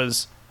 I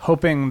was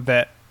hoping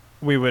that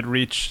we would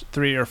reach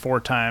 3 or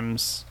 4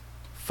 times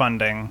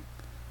funding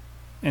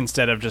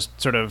instead of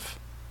just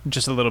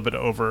a little bit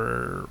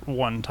over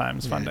 1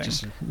 times funding.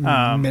 Just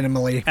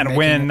minimally. And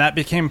when that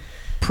became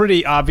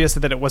pretty obvious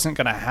that it wasn't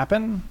going to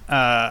happen,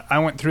 I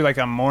went through like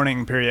a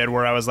mourning period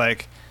where I was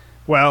like,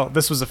 well,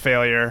 this was a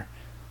failure.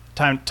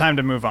 Time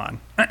to move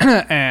on.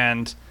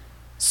 And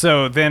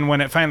so then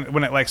when it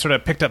like sort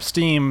of picked up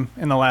steam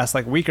in the last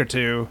like week or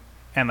two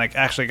and like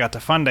actually got to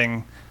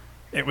funding,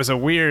 it was a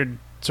weird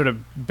sort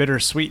of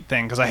bittersweet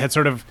thing because I had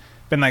sort of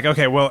been like,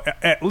 okay, well,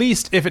 at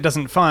least if it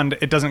doesn't fund,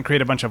 it doesn't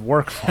create a bunch of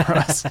work for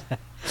us,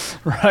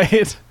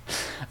 right?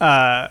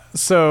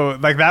 So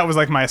like that was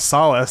like my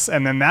solace,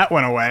 and then that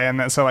went away, and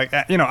then so like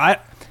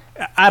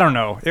I don't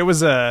know. It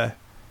was a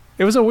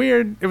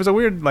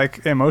weird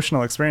like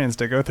emotional experience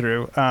to go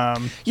through.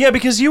 Yeah,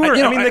 because you were.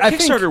 I mean, the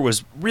Kickstarter think,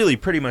 was really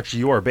pretty much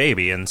your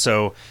baby, and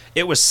so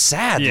it was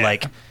sad. Yeah.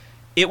 Like.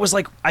 It was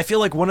like, I feel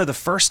like one of the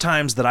first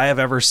times that I have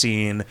ever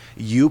seen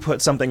you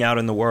put something out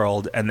in the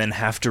world and then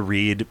have to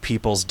read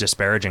people's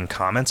disparaging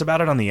comments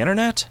about it on the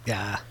internet.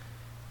 Yeah.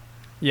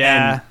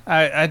 Yeah.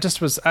 I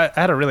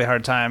had a really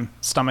hard time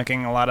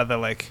stomaching a lot of the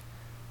like,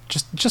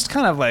 just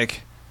kind of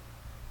like,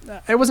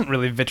 it wasn't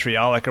really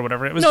vitriolic or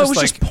whatever. It was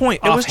just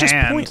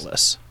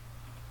pointless.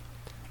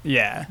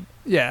 Yeah.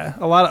 Yeah.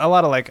 A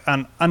lot of like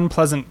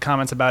unpleasant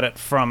comments about it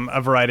from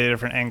a variety of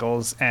different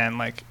angles, and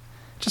like,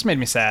 just made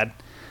me sad.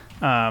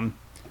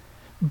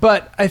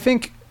 But I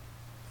think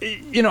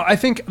if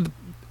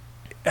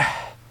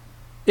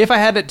I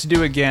had it to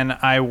do again,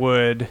 I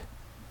would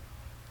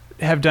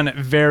have done it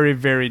very,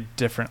 very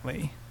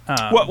differently.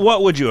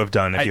 What would you have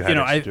done if you had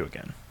it to do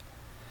again?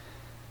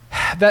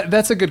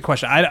 That's a good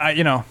question.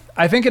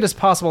 I think it is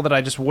possible that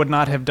I just would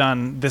not have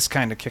done this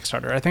kind of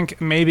Kickstarter. I think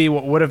maybe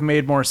what would have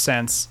made more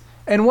sense,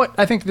 and what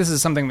I think this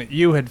is something that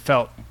you had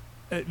felt,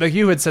 like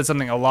you had said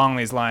something along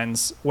these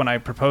lines when I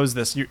proposed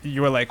this.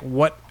 You were like,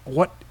 what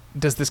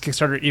does this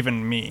Kickstarter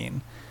even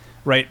mean,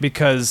 right?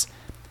 Because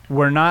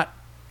we're not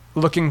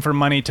looking for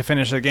money to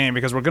finish the game,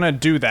 because we're going to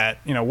do that,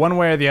 one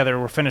way or the other.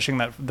 We're finishing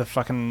the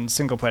fucking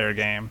single player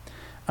game.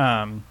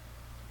 And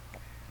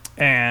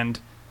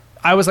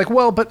I was like,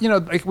 well, but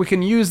like we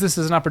can use this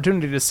as an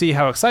opportunity to see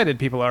how excited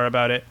people are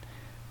about it.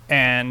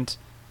 And,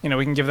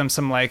 we can give them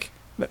some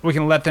we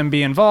can let them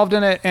be involved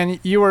in it. And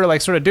you were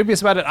like sort of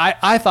dubious about it.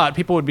 I thought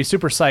people would be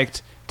super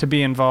psyched to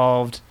be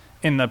involved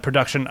in the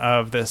production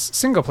of this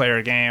single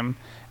player game.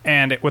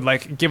 And it would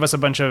like give us a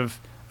bunch of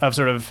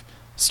sort of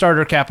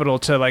starter capital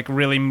to like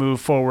really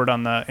move forward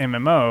on the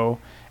MMO.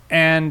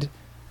 And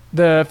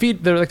the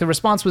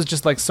response was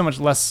just like so much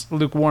less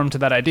lukewarm to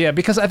that idea,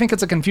 because I think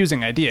it's a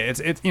confusing idea.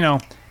 It's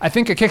I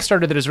think a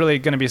Kickstarter that is really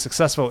going to be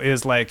successful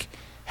is like,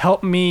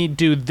 help me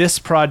do this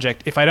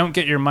project. If I don't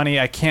get your money,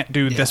 I can't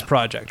do this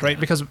project, right?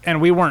 Because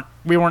we weren't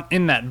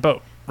in that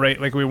boat,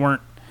 right? Like we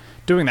weren't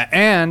doing that,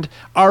 and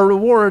our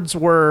rewards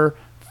were,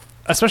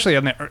 especially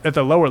at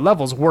the lower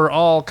levels, were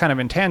all kind of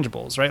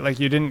intangibles, right? Like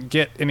you didn't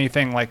get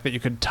anything like that you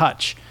could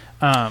touch.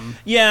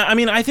 Yeah, I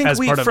mean, I think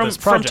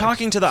from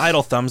talking to the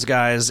Idle Thumbs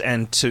guys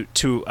and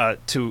to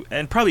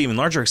and probably even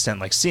larger extent,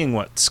 like seeing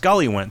what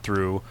Scully went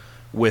through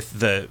with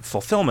the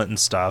fulfillment and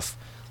stuff,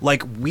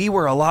 like, we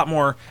were a lot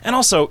more... And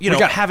also, you know,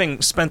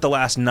 having spent the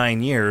last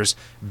 9 years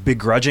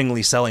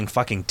begrudgingly selling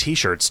fucking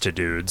T-shirts to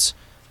dudes,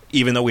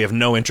 even though we have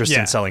no interest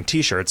in selling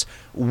T-shirts,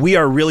 we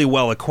are really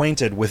well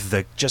acquainted with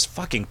the just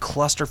fucking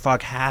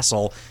clusterfuck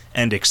hassle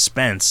and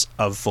expense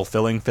of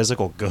fulfilling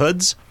physical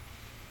goods.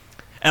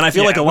 And I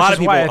feel like a lot of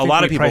people,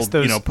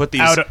 you know, put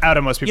these out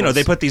of most people. You know,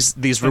 they put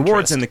these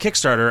rewards in the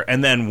Kickstarter,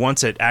 and then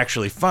once it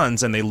actually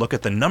funds, and they look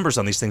at the numbers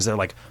on these things, they're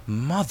like,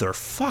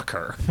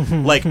 motherfucker!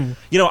 Like,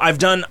 you know, I've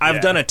done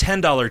a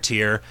 $10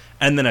 tier,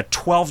 and then a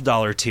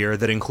 $12 tier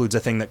that includes a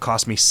thing that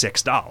cost me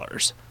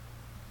 $6.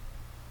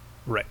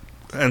 Right.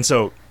 And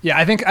so, yeah,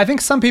 I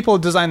think some people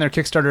design their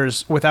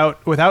Kickstarters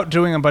without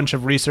doing a bunch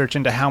of research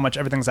into how much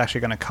everything's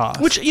actually going to cost.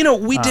 Which, you know,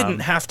 we didn't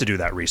have to do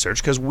that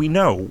research because we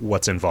know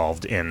what's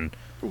involved in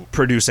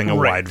producing a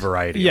wide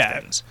variety of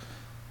things.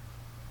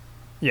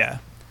 Yeah.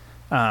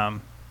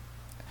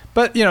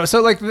 But, you know,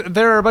 so like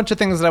there are a bunch of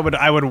things that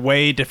I would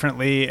weigh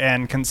differently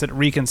and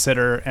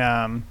reconsider.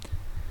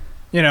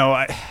 You know,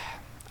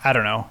 I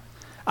don't know.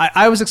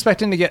 I was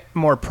expecting to get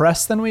more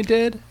press than we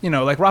did. You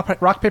know, like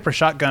Rock Paper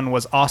Shotgun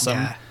was awesome.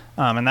 Yeah.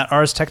 And that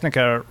Ars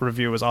Technica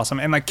review was awesome.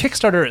 And like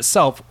Kickstarter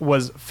itself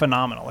was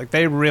phenomenal. Like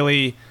they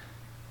really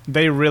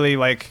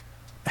like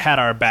had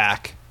our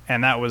back,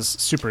 and that was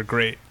super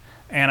great.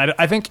 And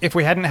I think if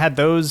we hadn't had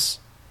those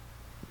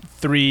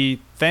 3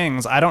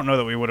 things, I don't know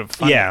that we would have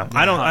funded. Yeah,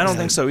 I don't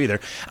think so either.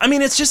 I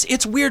mean,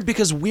 it's weird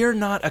because we're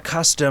not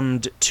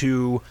accustomed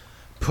to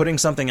putting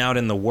something out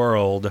in the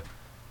world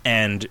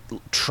and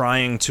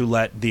trying to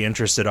let the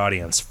interested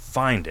audience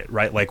find it,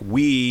 right? Like,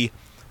 we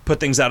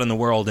put things out in the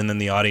world, and then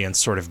the audience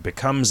sort of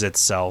becomes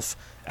itself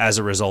as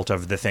a result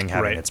of the thing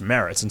having its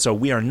merits. And so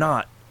we are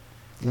not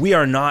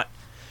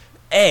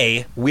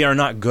A, we are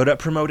not good at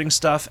promoting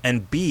stuff,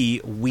 and B,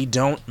 we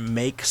don't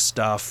make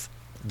stuff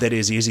that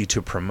is easy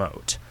to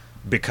promote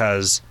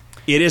because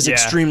it is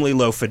extremely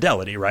low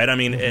fidelity, right? I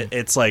mean,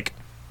 it's like,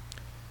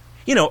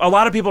 you know, a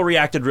lot of people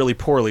reacted really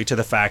poorly to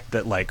the fact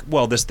that, like,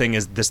 well, this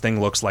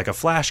thing looks like a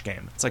Flash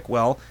game. It's like,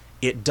 well,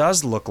 it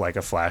does look like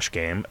a Flash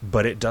game,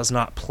 but it does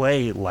not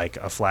play like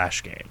a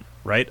Flash game,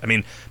 right? I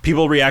mean,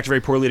 people react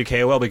very poorly to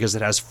KoL because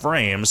it has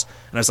frames,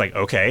 and it's like,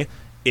 okay,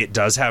 it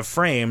does have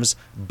frames,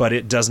 but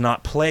it does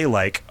not play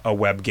like a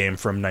web game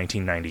from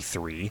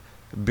 1993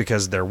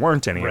 because there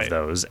weren't any of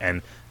those,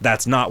 and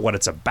that's not what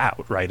it's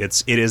about, right?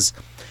 It is,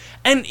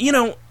 and, you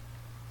know,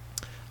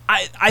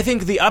 I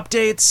think the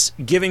updates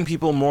giving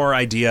people more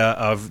idea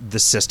of the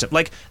system,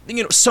 like,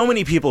 you know, so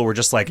many people were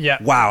just like,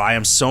 wow, I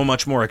am so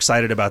much more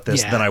excited about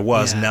this than I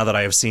was now that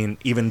I have seen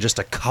even just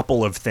a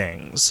couple of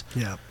things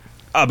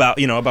about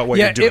what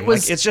you're doing.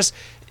 Like, it's just,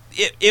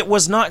 it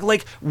was not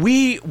like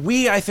we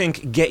I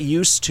think get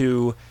used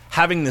to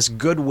having this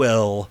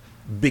goodwill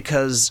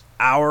because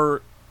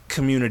our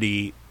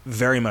community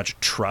very much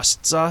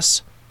trusts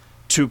us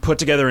to put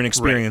together an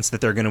experience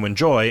that they're going to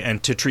enjoy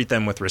and to treat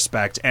them with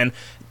respect. And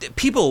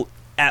people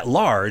at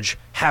large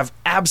have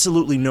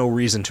absolutely no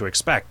reason to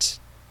expect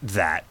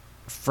that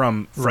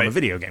from a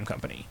video game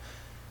company,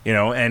 you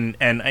know. And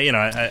you know,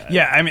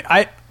 I mean,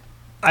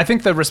 I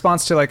think the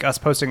response to like us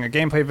posting a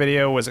gameplay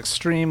video was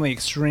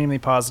extremely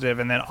positive,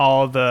 and then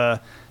all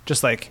the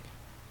just like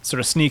sort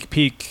of sneak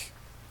peek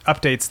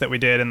updates that we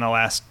did in the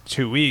last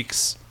 2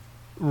 weeks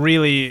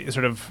really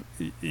sort of,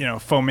 you know,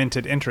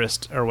 fomented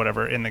interest or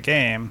whatever in the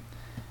game.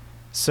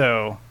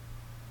 So,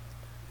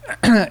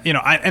 you know,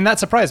 and that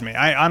surprised me.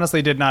 I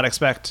honestly did not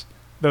expect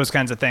those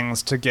kinds of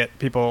things to get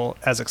people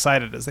as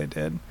excited as they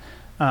did.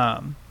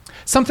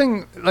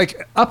 Something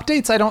like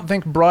updates, I don't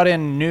think brought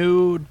in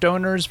new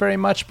donors very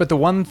much. But the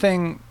one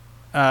thing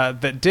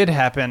that did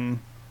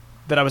happen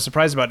that I was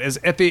surprised about is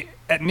at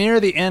near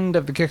the end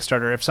of the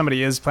Kickstarter, if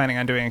somebody is planning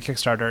on doing a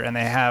Kickstarter and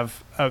they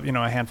have a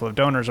handful of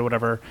donors or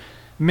whatever,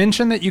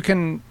 mention that you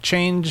can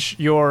change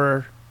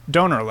your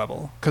donor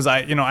level, because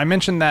I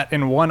mentioned that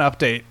in one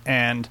update,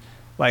 and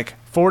like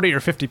 40 or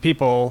 50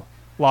 people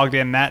logged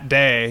in that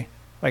day,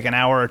 like an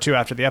hour or two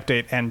after the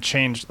update, and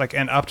changed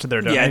and upped their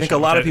donation. Yeah, I think a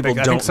lot of people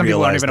don't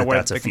realize that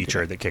that's a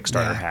feature that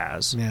Kickstarter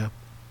has.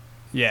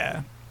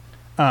 Yeah.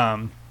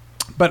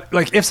 But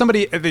like if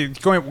somebody,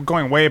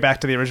 going way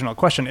back to the original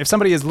question, if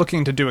somebody is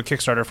looking to do a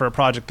Kickstarter for a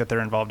project that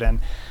they're involved in,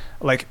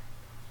 like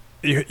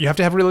you have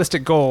to have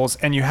realistic goals,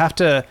 and you have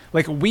to,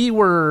 like, we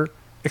were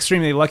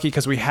extremely lucky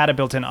because we had a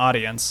built-in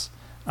audience,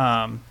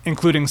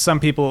 including some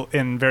people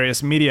in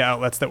various media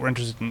outlets that were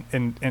interested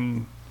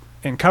in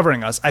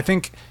covering us. I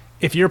think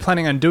if you're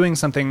planning on doing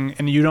something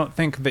and you don't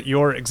think that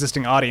your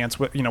existing audience,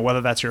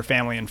 whether that's your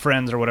family and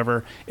friends or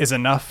whatever, is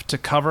enough to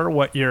cover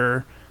what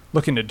you're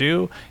looking to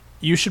do,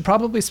 you should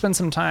probably spend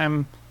some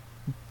time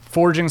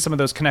forging some of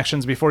those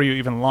connections before you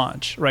even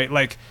launch, right?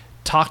 Like,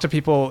 talk to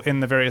people in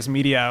the various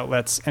media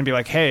outlets and be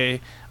like,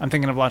 hey, I'm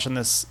thinking of launching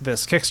this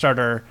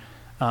Kickstarter.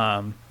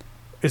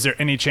 Is there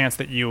any chance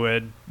that you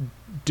would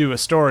do a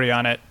story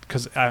on it?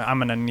 Because I'm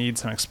going to need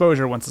some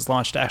exposure once it's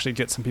launched to actually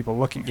get some people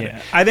looking at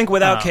it. I think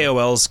without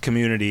KoL's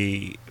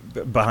community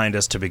behind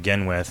us to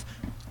begin with,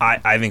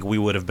 I think we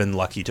would have been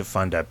lucky to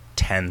fund a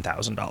 $10,000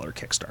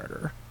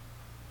 Kickstarter.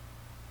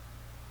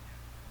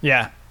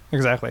 Yeah,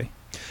 exactly.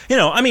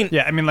 I mean...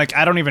 Yeah, I mean, like,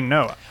 I don't even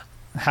know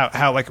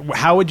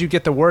how would you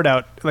get the word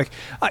out? Like,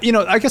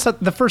 I guess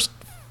the first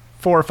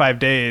 4 or 5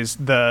 days,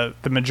 the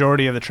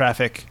majority of the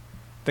traffic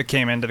that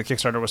came into the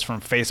Kickstarter was from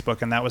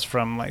Facebook, and that was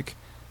from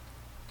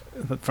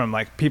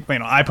people.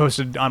 I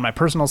posted on my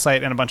personal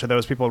site, and a bunch of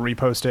those people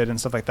reposted and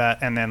stuff like that,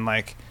 and then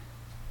like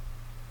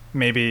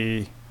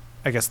maybe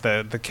I guess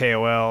the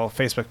KoL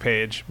Facebook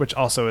page, which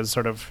also is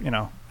sort of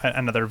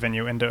another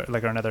venue into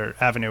or another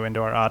avenue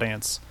into our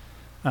audience,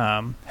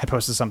 had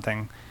posted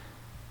something.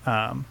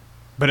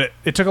 But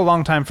it took a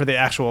long time for the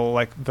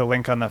actual the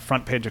link on the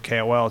front page of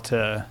KoL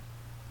to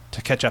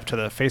catch up to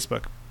the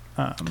Facebook.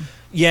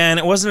 Yeah, and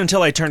it wasn't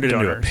until I turned it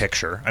into a donors.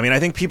 picture. I mean, I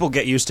think people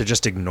get used to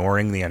just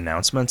ignoring the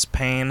announcements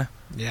pane.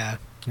 Yeah.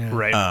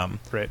 Right.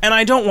 Right. And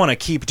I don't want to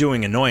keep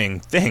doing annoying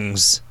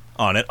things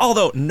on it,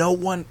 although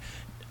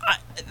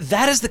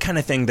that is the kind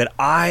of thing that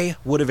I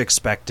would have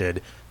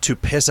expected to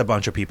piss a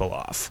bunch of people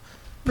off,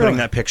 putting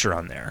that picture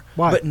on there.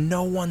 Why? But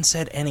no one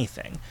said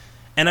anything.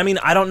 And I mean,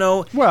 I don't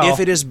know if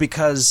it is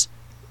because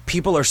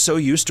people are so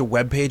used to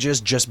web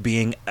pages just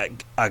being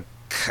a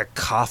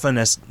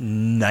cacophonous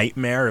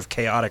nightmare of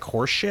chaotic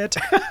horseshit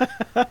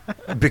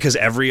because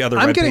every other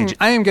web page...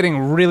 I am getting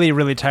really,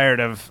 really tired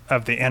of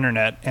the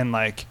internet and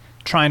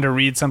trying to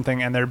read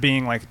something and there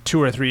being 2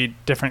 or 3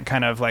 different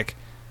kind of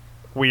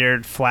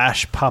weird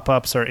Flash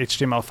pop-ups or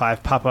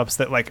HTML5 pop-ups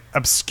that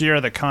obscure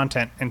the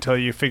content until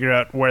you figure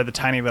out where the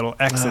tiny little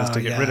X is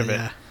to get rid of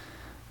it.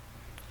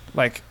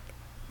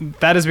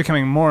 That is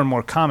becoming more and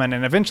more common,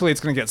 and eventually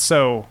it's going to get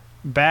so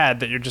bad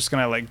that you're just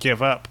going to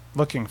give up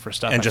looking for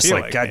stuff and just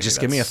God,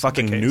 just give me a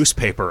fucking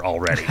newspaper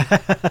already.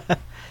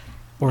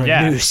 Or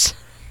a noose.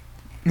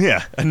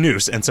 Yeah, a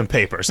noose and some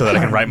paper so that I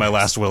can write my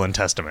last will and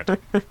testament.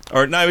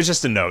 Or no, it was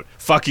just a note.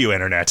 Fuck you,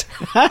 internet.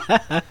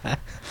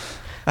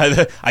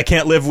 I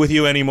can't live with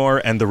you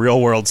anymore, and the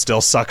real world still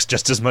sucks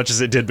just as much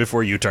as it did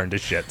before you turned to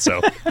shit.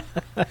 So,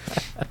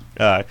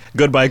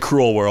 goodbye,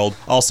 Cruel World.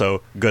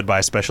 Also,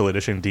 goodbye, special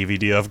edition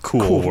DVD of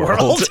Cool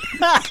World.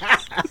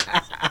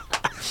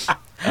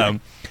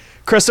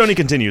 Crestoni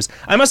continues,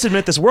 I must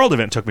admit this world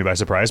event took me by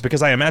surprise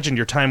because I imagined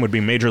your time would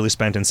be majorly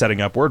spent in setting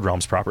up Word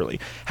Realms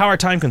properly. How are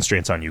time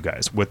constraints on you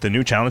guys? With the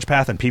new challenge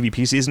path and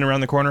PvP season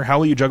around the corner, how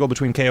will you juggle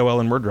between KoL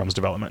and Word Realms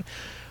development?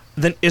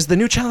 Then is the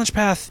new challenge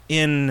path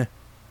in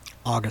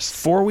August?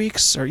 4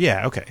 weeks? Or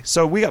yeah, okay.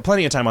 So we got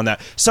plenty of time on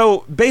that.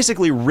 So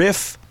basically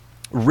Riff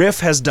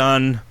has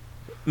done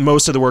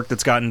most of the work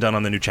that's gotten done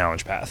on the new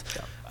challenge path.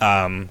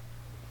 Yeah.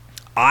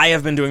 I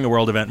have been doing the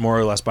world event more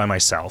or less by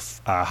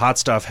myself. Hot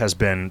Stuff has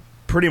been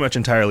pretty much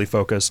entirely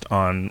focused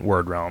on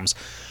Word Realms.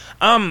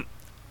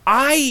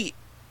 I,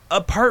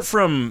 apart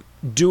from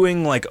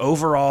doing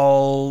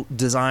overall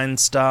design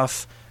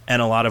stuff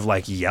and a lot of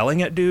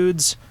yelling at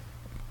dudes,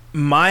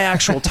 my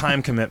actual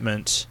time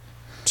commitment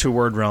to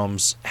Word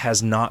Realms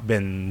has not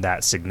been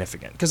that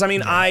significant. Because, I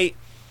mean,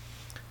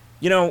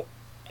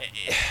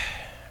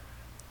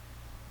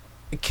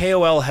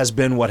 KoL has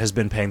been what has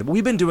been paying them.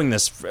 We've been doing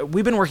this.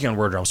 We've been working on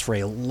Word Realms for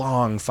a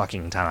long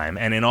fucking time,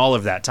 and in all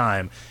of that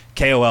time,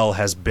 KoL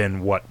has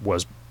been what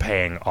was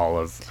paying all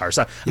of our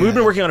stuff. Yeah. We've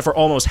been working on it for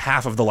almost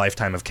half of the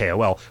lifetime of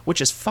KoL, which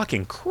is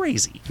fucking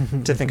crazy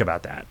to think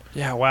about that.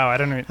 Yeah, wow. I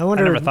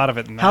never thought of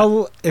it in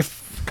that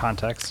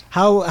context.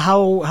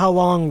 How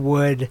long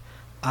would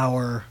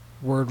our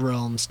Word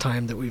Realms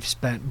time that we've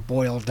spent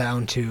boil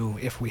down to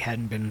if we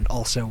hadn't been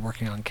also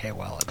working on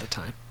KoL at the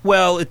time?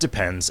 Well, it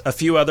depends. A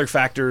few other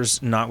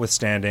factors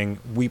notwithstanding,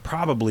 we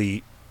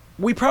probably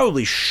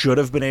should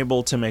have been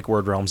able to make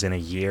Word Realms in a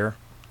year.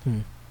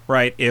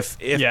 Right? If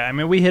yeah, I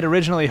mean, we had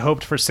originally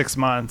hoped for 6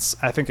 months.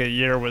 I think a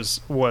year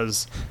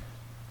was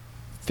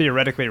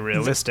theoretically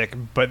realistic,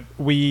 but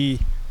we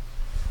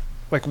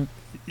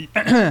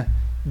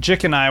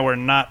Jick and I were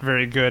not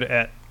very good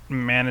at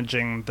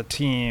managing the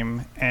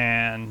team,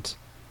 and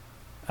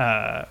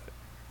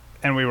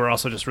we were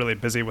also just really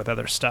busy with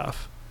other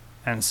stuff,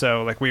 and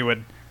so we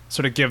would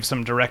sort of give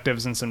some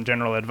directives and some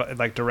general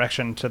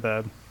direction to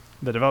the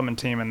development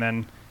team, and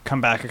then come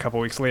back a couple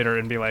weeks later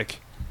and be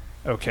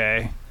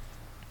okay,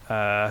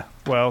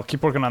 well,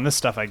 keep working on this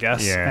stuff, I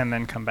guess, and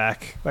then come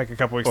back a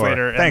couple weeks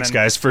later. Thanks,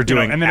 guys, for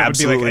doing and then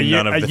absolutely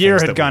none of the year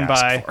things had gone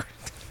by.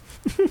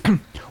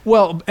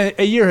 Well,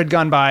 a year had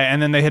gone by,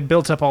 and then they had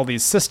built up all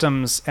these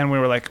systems, and we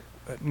were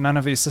none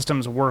of these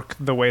systems work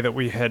the way that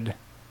we had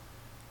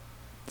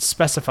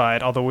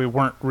specified, although we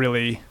weren't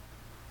really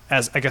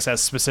as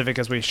specific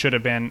as we should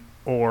have been,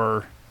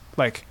 or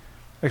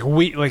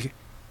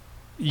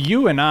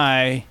you and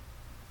I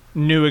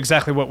knew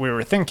exactly what we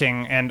were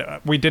thinking, and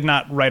we did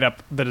not write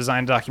up the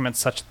design documents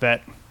such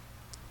that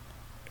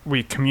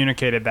we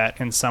communicated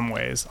that in some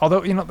ways. Although,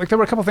 there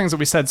were a couple things that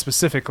we said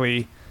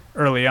specifically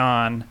early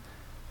on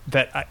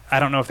that I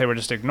don't know if they were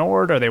just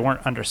ignored or they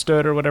weren't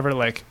understood or whatever.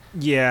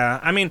 Yeah,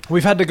 I mean,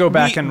 we've had to go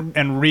back and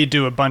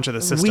redo a bunch of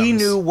the systems. We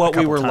knew what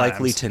we were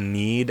likely to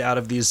need out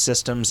of these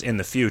systems in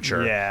the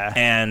future. Yeah.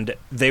 And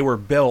they were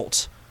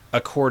built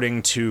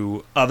according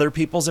to other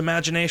people's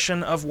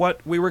imagination of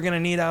what we were going to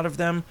need out of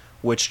them,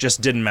 which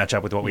just didn't match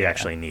up with what we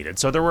actually needed.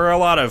 So there were a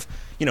lot of,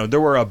 there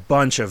were a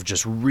bunch of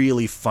just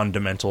really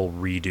fundamental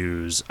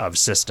redos of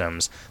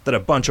systems that a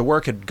bunch of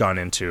work had gone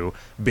into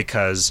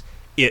because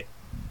it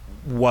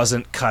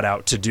wasn't cut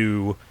out to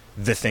do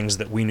the things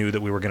that we knew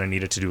that we were going to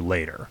need it to do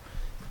later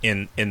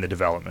in the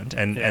development.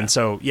 And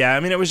so,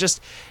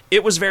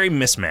 it was very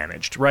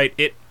mismanaged, right?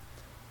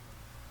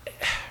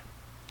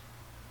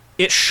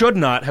 It should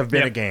not have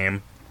been a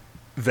game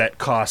that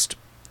cost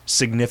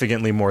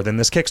significantly more than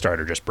this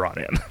Kickstarter just brought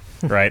in,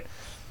 right?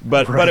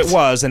 But it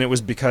was, and it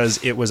was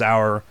because it was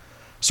our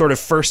sort of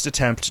first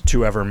attempt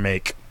to ever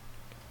make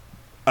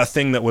a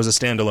thing that was a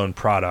standalone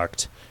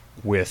product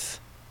with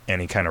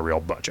any kind of real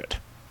budget.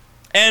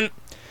 And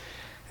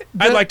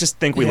I'd like to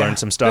think we learned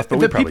some stuff, but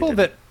we probably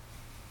didn't.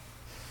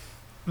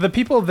 The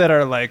people that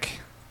are like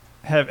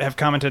have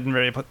commented in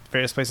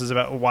various places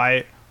about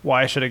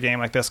why should a game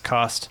like this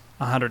cost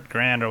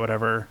 $100,000 or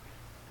whatever,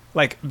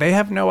 like they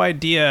have no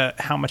idea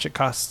how much it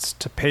costs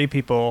to pay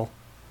people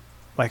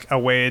like a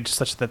wage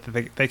such that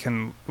they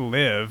can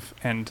live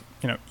and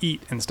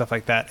eat and stuff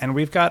like that. And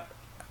we've got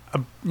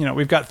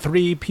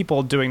 3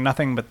 people doing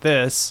nothing but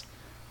this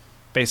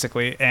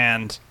basically,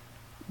 and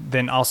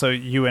then also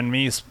you and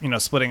me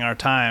splitting our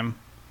time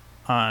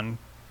on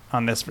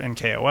this in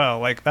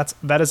KoL. Like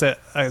that is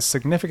a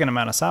significant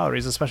amount of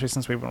salaries, especially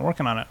since we've been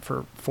working on it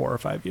for 4 or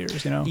 5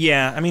 years.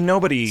 Yeah, I mean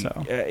nobody.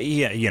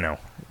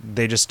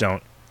 They just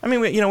don't. I mean,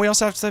 we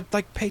also have to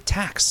like pay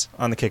tax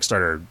on the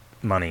Kickstarter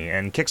money,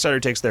 and Kickstarter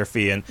takes their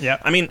fee. And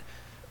I mean,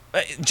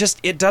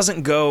 it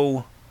doesn't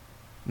go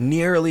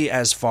nearly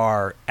as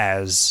far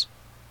as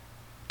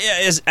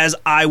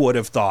I would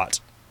have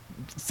thought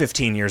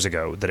 15 years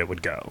ago that it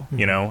would go.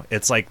 Mm-hmm.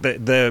 It's like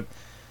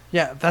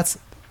that's.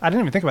 I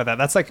didn't even think about that.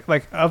 That's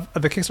like of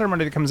the Kickstarter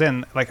money that comes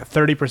in, like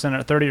 30%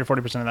 or 30 or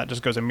 40% of that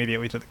just goes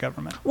immediately to the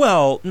government.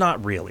 Well,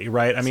 not really,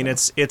 right? I mean,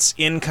 it's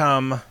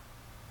income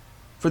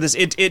for this.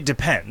 It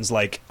depends,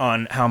 like,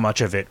 on how much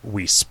of it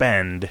we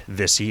spend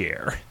this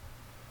year.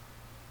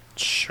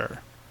 Sure,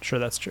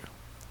 that's true.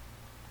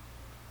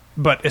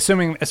 But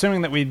assuming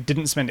that we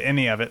didn't spend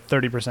any of it,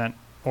 30%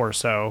 or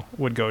so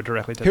would go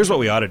directly to. Here's what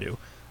we ought to do: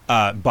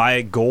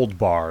 buy gold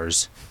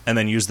bars and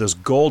then use those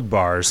gold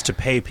bars to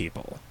pay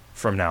people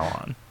from now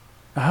on.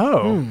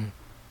 Oh.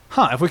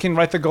 If we can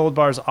write the gold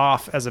bars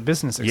off as a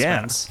business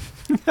expense.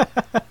 Yeah.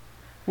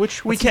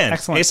 Which we can.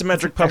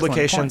 Asymmetric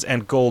publications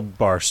and gold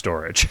bar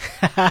storage.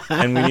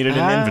 And we needed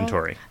an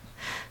inventory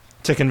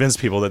to convince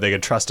people that they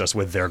could trust us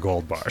with their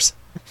gold bars.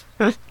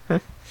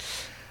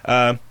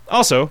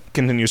 Also,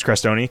 continues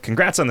Crestoni,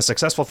 congrats on the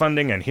successful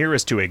funding, and here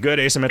is to a good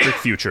asymmetric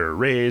future.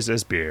 Raise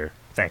as beer.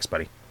 Thanks,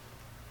 buddy.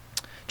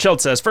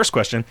 Chilled says, first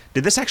question,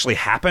 did this actually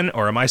happen,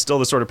 or am I still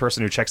the sort of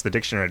person who checks the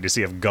dictionary to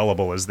see if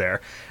gullible is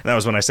there? And that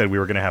was when I said we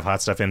were going to have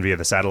Hot Stuff in via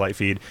the satellite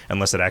feed,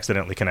 unless it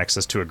accidentally connects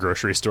us to a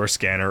grocery store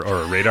scanner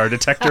or a radar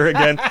detector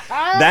again.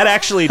 That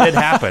actually did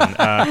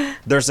happen.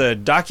 There's a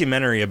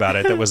documentary about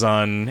it that was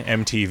on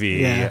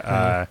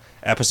MTV,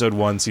 episode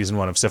 1, season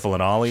 1 of Syphil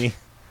and Ollie.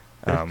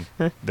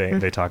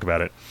 They talk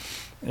about it.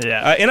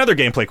 Yeah. In other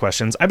gameplay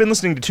questions, I've been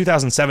listening to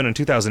 2007 and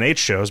 2008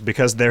 shows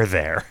because they're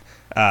there.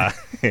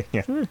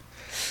 Yeah.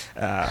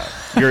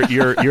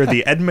 You're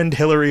the Edmund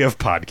Hillary of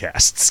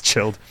podcasts.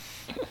 Chilled.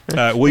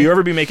 Will you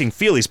ever be making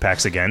Feelies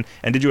packs again?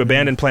 And did you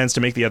abandon plans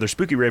to make the other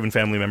Spooky Raven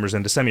family members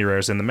into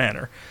semi-rares in the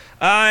manor?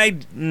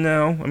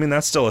 No. I mean,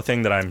 that's still a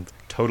thing that I'm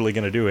totally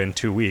going to do in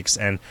 2 weeks.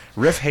 And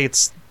Riff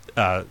hates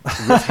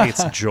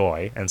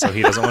joy, and so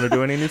he doesn't want to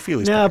do any new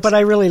Feelies packs. No, but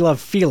I really love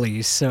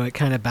Feelies, so it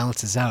kind of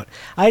balances out.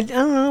 I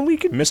don't know. We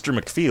could Mr.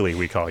 McFeely,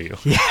 we call you.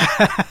 Yeah.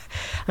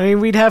 I mean,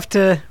 we'd have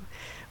to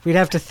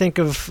think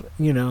of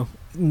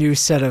new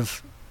set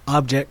of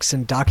objects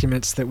and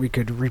documents that we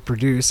could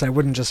reproduce. I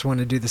wouldn't just want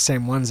to do the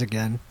same ones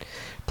again.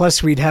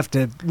 Plus, we'd have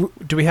to.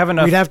 Do we have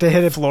enough? We'd have to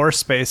hit floor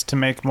space to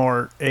make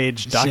more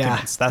aged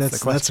documents. Yeah, that's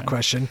the question. That's a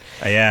question.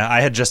 Yeah, I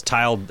had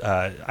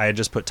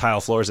just put tile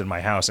floors in my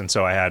house, and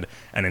so I had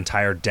an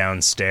entire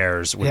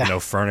downstairs with no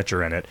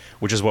furniture in it,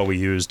 which is what we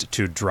used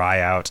to dry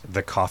out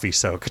the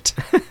coffee-soaked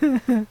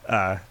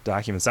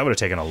documents. That would have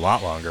taken a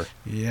lot longer.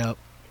 Yep.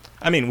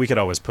 I mean, we could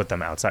always put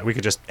them outside. We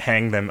could just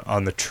hang them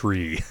on the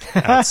tree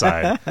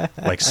outside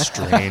like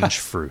strange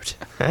fruit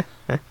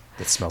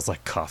that smells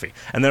like coffee.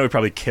 And then we'd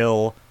probably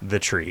kill the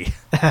tree.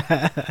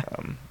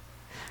 The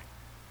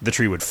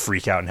tree would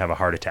freak out and have a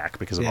heart attack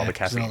because of all the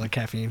caffeine. All the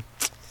caffeine.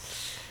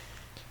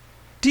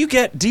 Do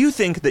you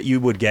think that you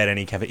would get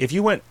any caffeine if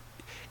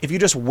you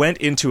just went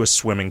into a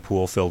swimming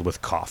pool filled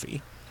with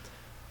coffee?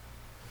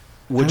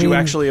 Would you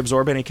actually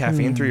absorb any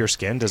caffeine through your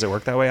skin? Does it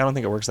work that way? I don't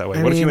think it works that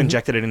way. What if you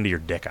injected it into your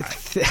dick eye?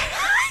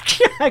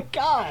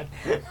 God.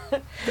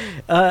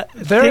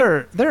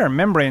 There are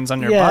membranes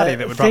on your body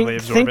that would probably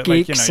absorb it.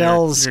 Like,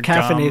 sells your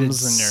caffeinated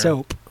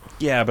soap.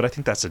 Yeah, but I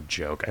think that's a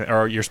joke.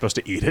 Or you're supposed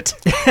to eat it.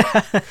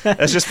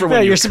 That's just for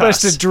when you're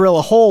supposed to drill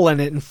a hole in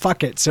it and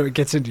fuck it so it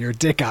gets into your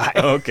dick eye.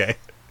 Okay.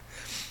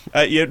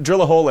 You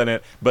drill a hole in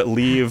it, but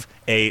leave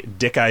a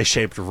dick eye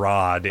shaped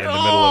rod in the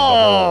middle of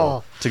the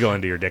hole to go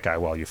into your dick eye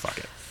while you fuck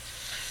it.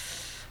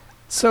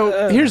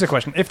 So here's a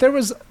question: if there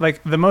was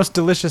like the most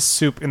delicious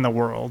soup in the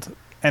world,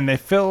 and they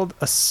filled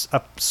a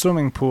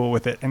swimming pool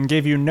with it and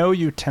gave you no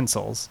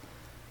utensils,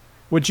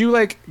 would you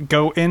like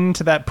go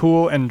into that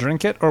pool and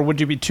drink it, or would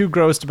you be too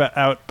grossed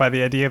out by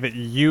the idea that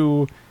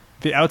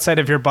the outside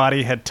of your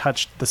body had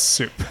touched the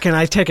soup? Can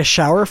I take a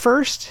shower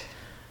first?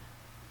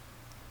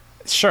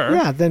 Sure.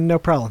 Yeah, then no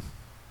problem.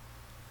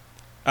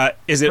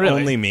 Is it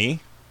Really? only me?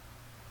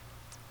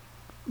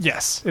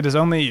 Yes, it is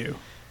only you.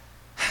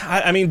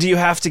 I mean, do you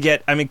have to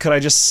get... I mean, could I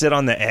just sit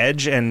on the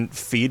edge and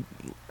feed...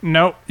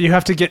 No, you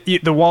have to get...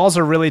 the walls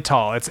are really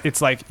tall.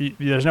 It's like...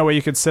 there's no way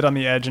you could sit on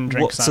the edge and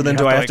drink some. So then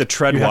do I have to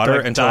tread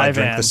water until I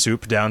drink in. the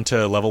soup down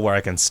to a level where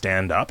I can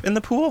stand up in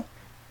the pool?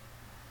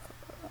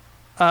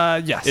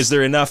 Yes. Is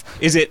there enough...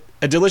 Is it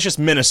a delicious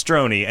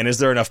minestrone, and is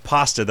there enough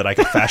pasta that I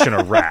could fashion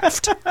a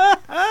raft?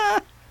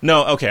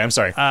 No, okay, I'm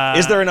sorry.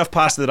 Is there enough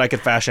pasta that I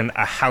could fashion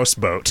a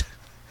houseboat?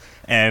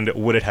 And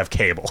would it have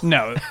cable?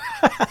 No.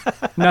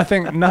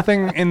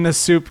 Nothing in the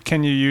soup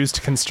can you use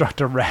to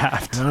construct a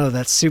raft. Oh,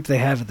 that soup they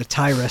have at the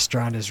Thai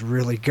restaurant is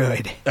really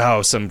good.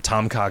 Oh, some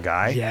Tom Kha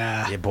guy?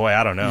 Yeah. Boy,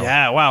 I don't know.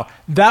 Yeah, wow.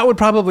 That would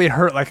probably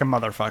hurt like a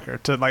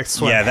motherfucker to like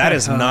swim. Yeah, that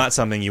is not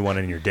something you want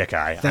in your dick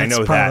eye. I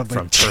know that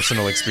from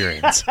personal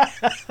experience.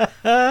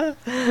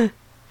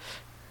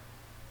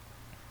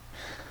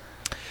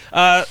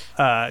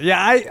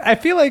 I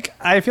feel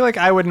like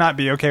I would not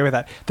be okay with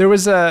that. There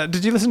was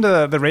did you listen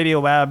to the Radio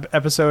Lab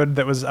episode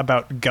that was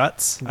about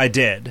guts? I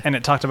did. And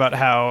it talked about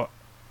how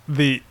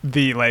the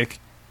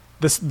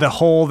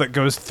hole that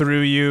goes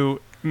through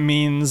you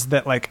means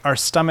that like our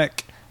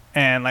stomach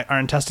and like our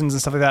intestines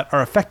and stuff like that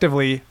are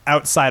effectively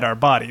outside our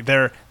body.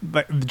 They're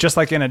just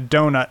like in a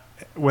donut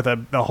with a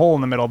hole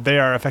in the middle. They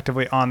are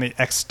effectively on the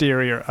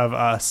exterior of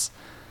us.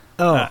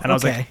 Oh, and I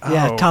was like,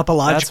 yeah,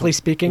 topologically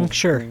speaking,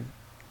 sure.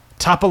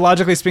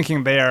 Topologically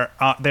speaking, they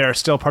are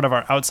still part of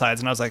our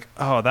outsides, and I was like,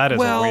 "Oh, that is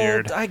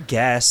weird." I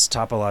guess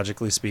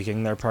topologically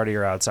speaking, they're part of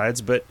your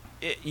outsides, but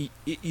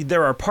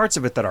there are parts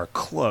of it that are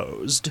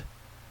closed,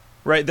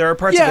 right? There are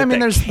parts of it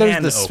there's the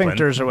open,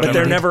 sphincters or whatever, but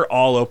they're never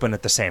all open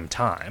at the same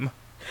time.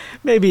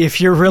 Maybe if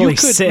you're really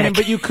sick,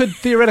 but you could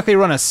theoretically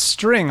run a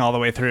string all the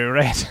way through,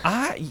 right?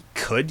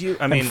 Could you?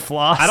 I mean,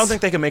 floss. I don't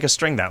think they can make a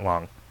string that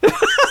long.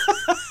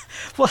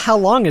 Well, how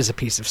long is a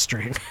piece of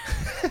string?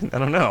 I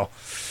don't know.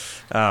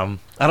 I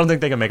don't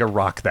think they can make a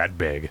rock that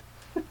big.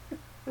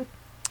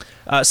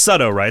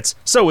 Sutto writes,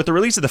 so with the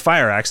release of the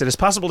Fire Axe, it is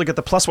possible to get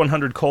the plus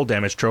 100 cold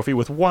damage trophy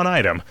with one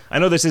item. I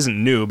know this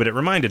isn't new, but it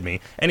reminded me.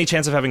 Any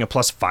chance of having a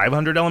plus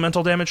 500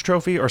 elemental damage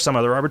trophy or some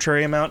other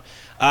arbitrary amount?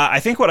 I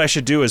think what I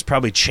should do is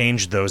probably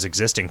change those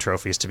existing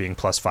trophies to being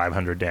plus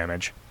 500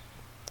 damage.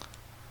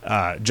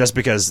 Just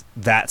because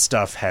that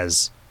stuff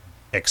has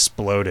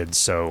exploded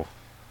so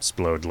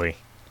splodely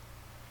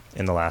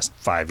in the last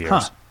 5 years.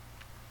 Huh.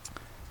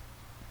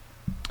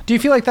 Do you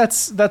feel like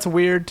that's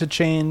weird to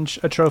change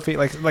a trophy?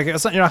 Like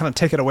it's not, you're not going to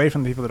take it away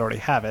from the people that already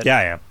have it. Yeah,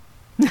 I am.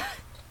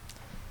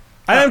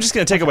 I'm just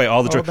going to take away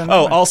all the trophies.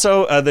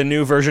 Also, the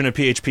new version of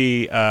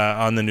PHP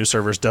on the new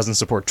servers doesn't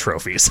support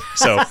trophies.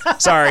 So,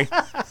 sorry.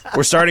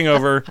 We're starting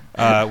over.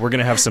 We're going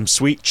to have some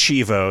sweet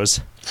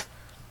Chivos,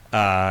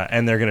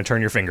 and they're going to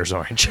turn your fingers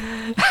orange.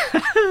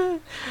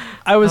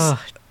 I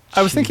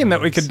was thinking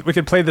that we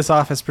could play this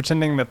off as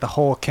pretending that the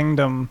whole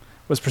kingdom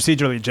was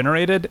procedurally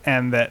generated,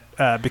 and that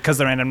because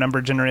the random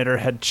number generator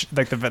had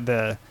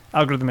the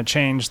algorithm had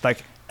changed,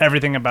 like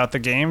everything about the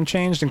game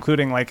changed,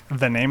 including like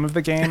the name of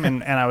the game,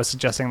 and I was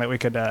suggesting that we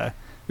could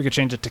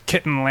change it to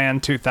Kitten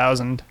Land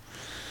 2000.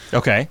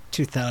 Okay,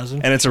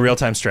 2000, and it's a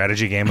real-time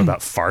strategy game about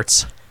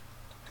farts.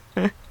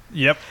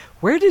 Yep.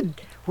 Where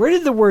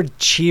did the word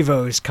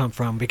Chivos come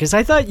from? Because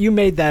I thought you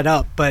made that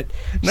up, but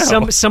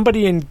no.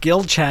 Somebody in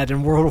guild chat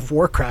in World of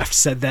Warcraft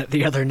said that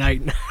the other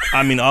night.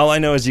 I mean, all I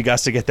know is you got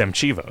to get them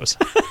Chivos.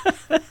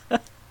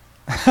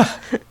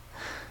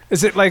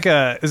 Is it like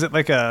a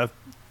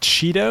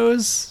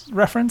Cheetos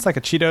reference, like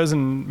a Cheetos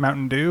and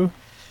Mountain Dew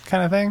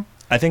kind of thing?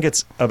 I think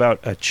it's about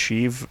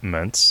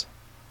achievements.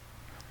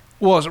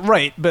 Well,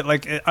 right, but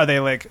like, are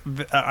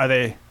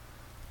they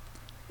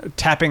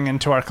tapping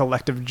into our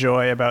collective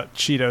joy about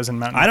Cheetos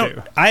and Mountain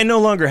Dew? I no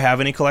longer have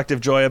any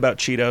collective joy about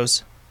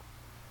Cheetos.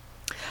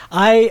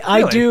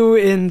 I do,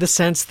 in the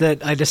sense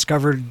that I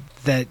discovered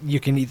that you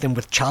can eat them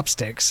with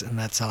chopsticks, and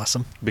that's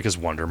awesome. Because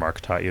Wondermark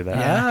taught you that.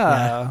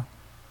 Yeah.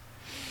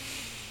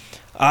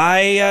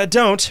 I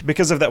don't,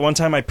 because of that one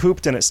time I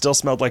pooped and it still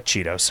smelled like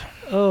Cheetos.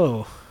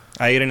 Oh.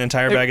 I ate an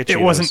entire bag of Cheetos.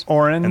 It wasn't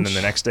orange? And then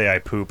the next day I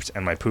pooped,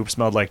 and my poop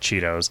smelled like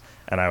Cheetos,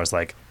 and I was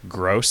like,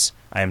 gross,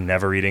 I am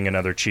never eating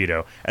another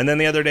Cheeto. And then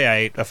the other day I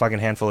ate a fucking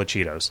handful of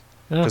Cheetos,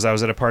 because I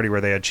was at a party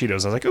where they had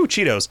Cheetos. I was like, ooh,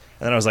 Cheetos.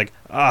 And then I was like,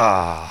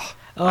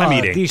 I'm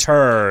eating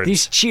turds.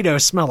 These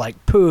Cheetos smell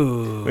like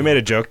poo. We made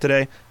a joke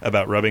today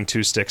about rubbing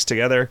two sticks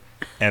together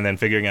and then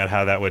figuring out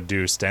how that would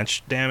do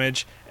stench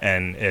damage,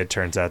 and it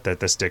turns out that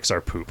the sticks are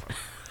poop.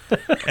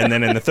 And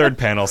then in the third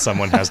panel,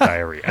 someone has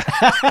diarrhea.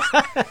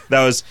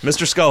 That was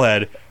Mr.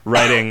 Skullhead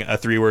writing a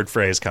 3-word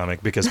phrase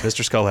comic because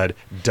Mr. Skullhead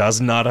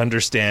does not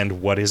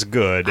understand what is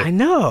good. I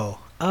know.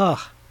 Ugh.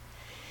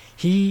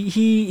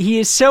 He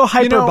is so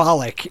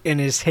hyperbolic in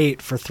his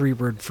hate for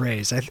 3-word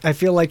phrase. I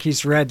feel like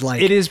he's read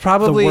like it is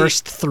probably the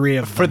worst 3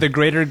 of them. For the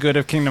greater good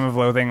of Kingdom of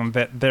Loathing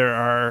that there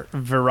are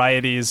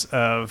varieties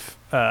of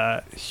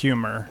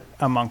humor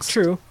amongst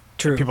True.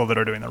 people that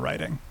are doing the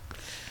writing.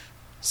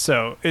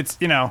 So it's,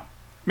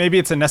 maybe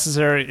it's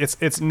necessary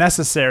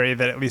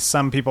that at least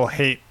some people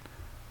hate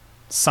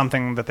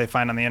something that they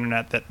find on the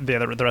internet that the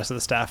rest of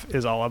the staff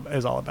is all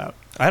about.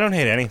 I don't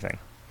hate anything.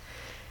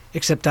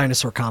 Except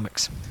dinosaur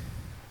comics.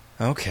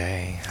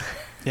 Okay.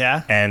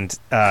 Yeah. And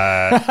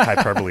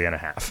hyperbole and a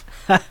half.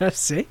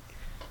 See?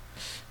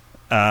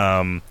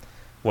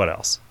 What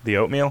else? The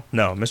oatmeal?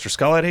 No, Mr.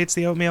 Skullhead hates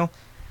the oatmeal.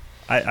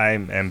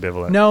 I'm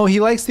ambivalent. No, he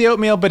likes the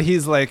oatmeal, but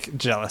he's like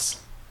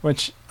jealous,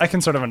 which I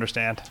can sort of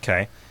understand.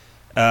 Okay.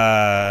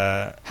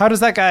 How does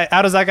that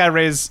guy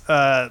raise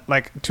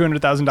like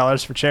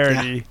 $200,000 for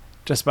charity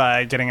just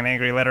by getting an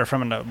angry letter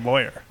from a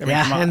lawyer? I mean,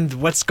 and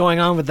what's going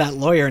on with that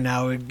lawyer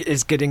now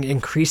is getting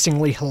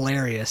increasingly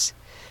hilarious.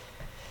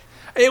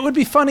 It would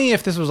be funny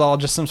if this was all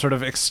just some sort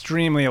of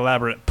extremely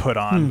elaborate put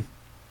on,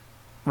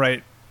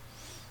 right?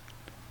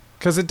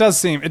 Because it does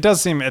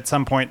seem at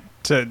some point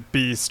to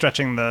be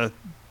stretching the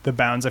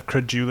bounds of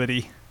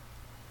credulity.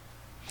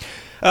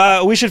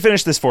 We should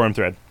finish this forum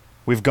thread.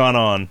 We've gone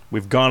on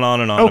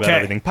and on about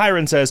everything.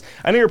 Pyron says,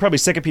 I know you're probably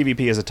sick of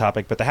PvP as a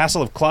topic, but the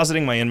hassle of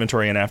closeting my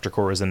inventory in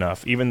Aftercore is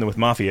enough. Even with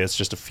Mafia, it's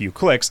just a few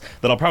clicks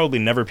that I'll probably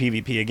never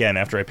PvP again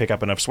after I pick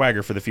up enough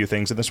swagger for the few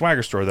things in the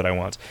swagger store that I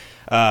want.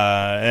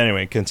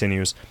 Anyway,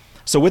 continues.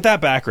 So with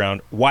that background,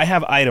 why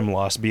have item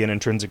loss be an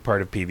intrinsic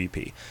part of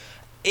PvP?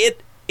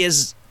 It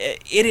is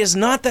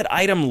not that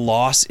item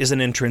loss is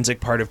an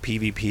intrinsic part of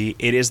PvP.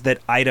 It is that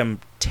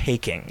item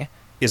taking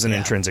is an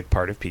intrinsic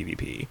part of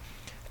PvP.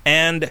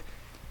 And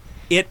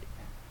it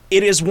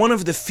is one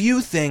of the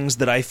few things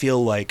that I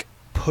feel like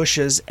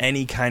pushes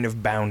any kind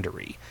of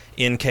boundary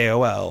in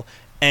KoL.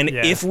 And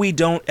if we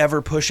don't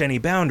ever push any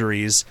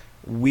boundaries,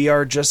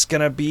 we're just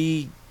gonna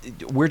be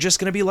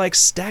like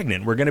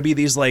stagnant. We're gonna be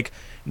these like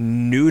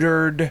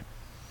neutered,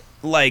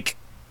 like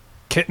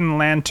Kitten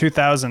Land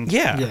 2000.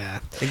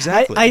 Yeah,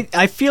 exactly.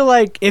 I feel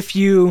like if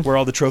you... Where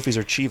all the trophies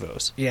are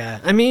Chivos.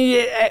 Yeah, I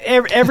mean,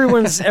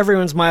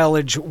 everyone's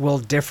mileage will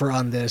differ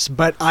on this,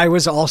 but I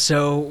was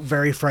also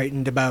very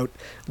frightened about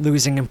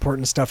losing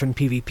important stuff in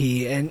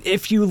PvP, and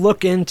if you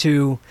look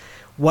into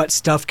what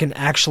stuff can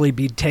actually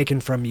be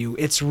taken from you,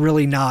 it's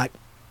really not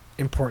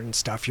important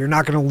stuff. You're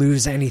not going to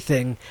lose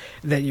anything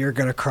that you're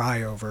going to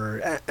cry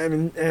over.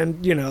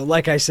 And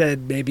like I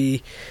said,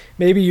 maybe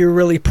you're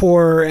really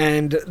poor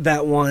and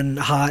that one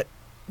hot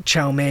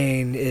chow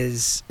mein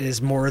is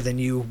more than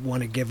you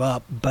want to give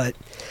up, but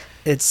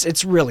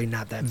it's really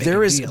not that big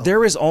a deal.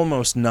 There is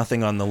almost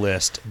nothing on the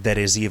list that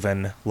is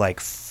even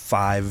like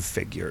 5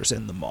 figures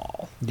in the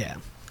mall. Yeah.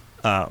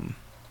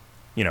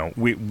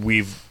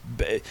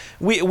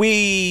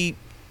 We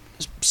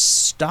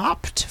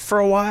stopped for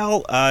a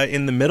while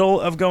in the middle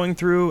of going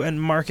through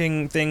and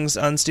marking things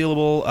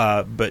unstealable,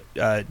 but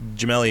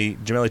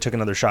Jameli took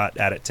another shot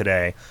at it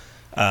today.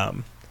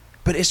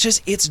 But it's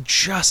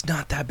just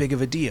not that big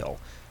of a deal.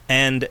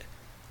 And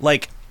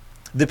like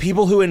the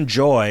people who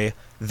enjoy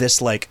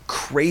this like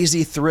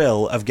crazy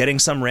thrill of getting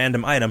some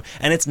random item,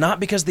 and it's not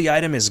because the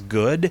item is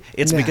good,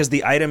 it's because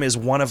the item is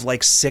one of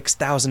like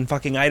 6,000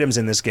 fucking items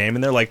in this game,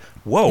 and they're like,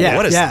 whoa,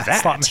 what is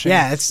that? Slot machine.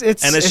 Yeah, it's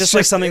just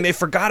like something they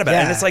forgot about.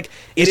 And it's like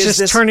it's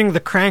just turning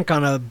the crank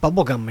on a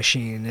bubblegum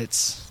machine.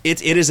 It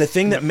is a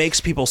thing that makes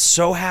people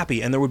so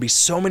happy, and there would be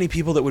so many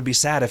people that would be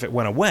sad if it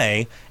went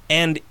away,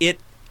 and it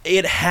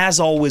has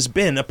always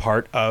been a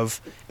part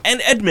of,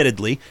 and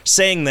admittedly,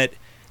 saying that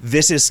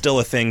this is still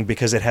a thing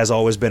because it has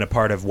always been a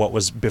part of what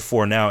was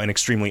before now an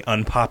extremely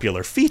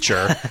unpopular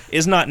feature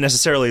is not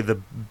necessarily the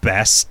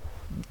best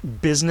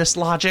business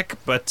logic,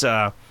 but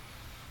yeah,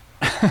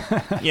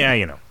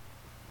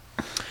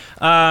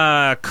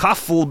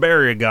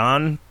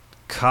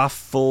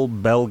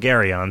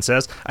 Kaffelbelgarion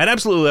says, I'd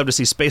absolutely love to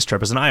see Space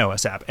Trip as an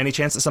iOS app. Any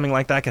chance that something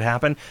like that could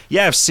happen?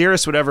 Yeah, if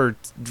Cirrus would ever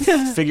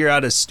figure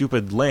out a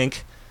stupid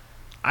link.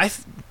 I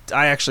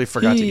actually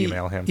forgot to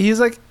email him. He's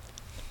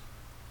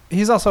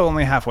also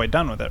only halfway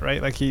done with it,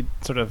 right? Like he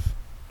sort of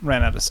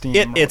ran out of steam.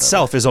 It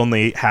itself is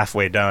only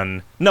halfway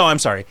done. No, I'm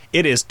sorry.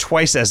 It is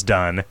twice as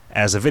done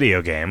as a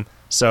video game.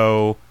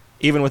 So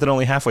even with it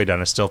only halfway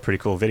done, it's still a pretty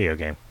cool video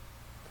game.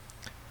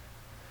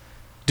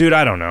 Dude,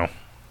 I don't know.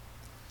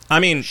 I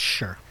mean,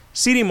 sure.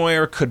 C.D.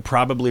 Moyer could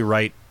probably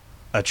write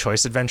a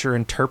choice adventure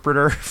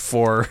interpreter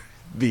for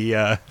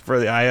the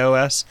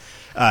iOS.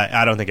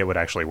 I don't think it would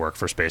actually work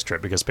for Space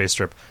Trip because Space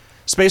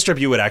Trip,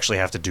 you would actually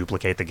have to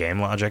duplicate the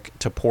game logic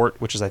to port,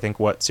 which is, I think,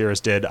 what Cirrus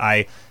did.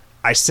 I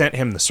sent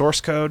him the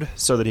source code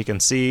so that he can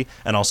see,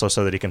 and also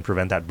so that he can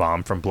prevent that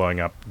bomb from blowing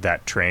up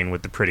that train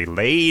with the pretty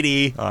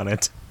lady on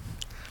it.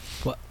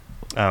 What?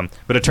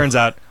 But it turns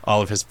out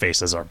all of his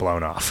faces are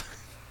blown off.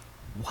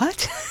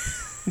 What?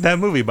 That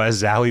movie by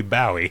Zowie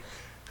Bowie,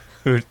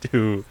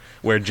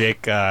 where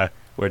Jake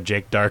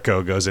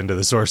Darko goes into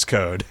the source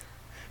code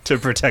to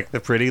protect the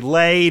pretty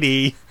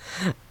lady.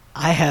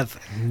 I have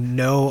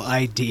no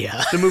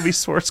idea. The movie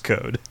Source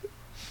Code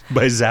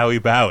by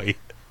Zowie Bowie.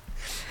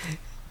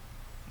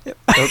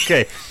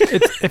 Okay.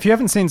 If you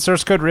haven't seen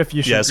Source Code Riff,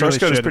 you should. Yeah, Source really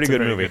Code is a should. pretty It's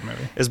good very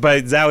movie. It's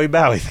by Zowie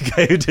Bowie, the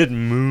guy who did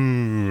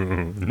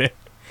Moon.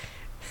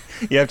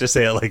 You have to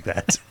say it like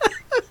that.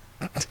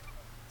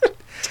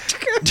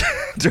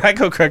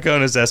 Draco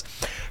Cracona says,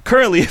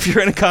 currently, if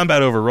you're in a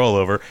combat over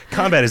rollover,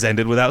 combat is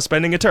ended without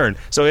spending a turn.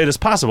 So it is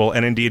possible,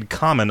 and indeed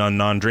common on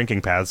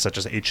non-drinking paths such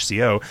as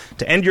HCO,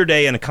 to end your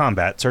day in a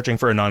combat, searching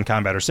for a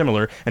non-combat or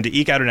similar, and to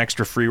eke out an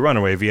extra free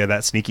runaway via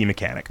that sneaky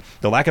mechanic.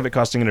 The lack of it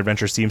costing an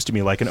adventure seems to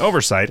me like an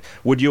oversight.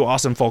 Would you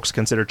awesome folks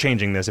consider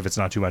changing this if it's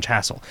not too much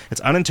hassle?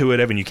 It's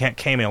unintuitive, and you can't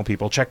K-mail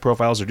people, check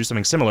profiles, or do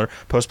something similar,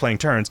 post-playing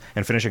turns,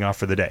 and finishing off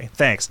for the day.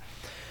 Thanks.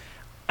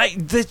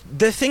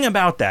 The thing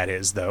about that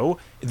is, though,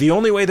 the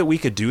only way that we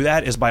could do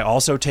that is by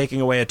also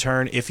taking away a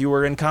turn if you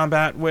were in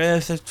combat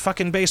with a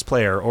fucking bass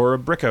player or a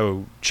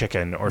Bricko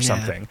chicken or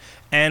something.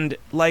 And,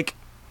 like,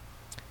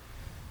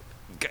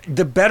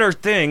 the better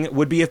thing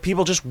would be if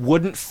people just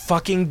wouldn't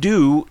fucking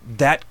do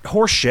that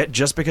horse shit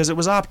just because it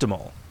was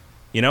optimal.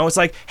 You know, it's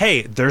like,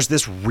 hey, there's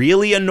this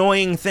really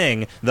annoying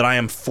thing that I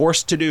am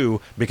forced to do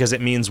because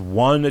it means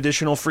one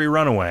additional free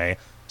runaway,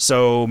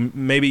 so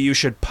maybe you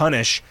should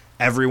punish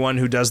everyone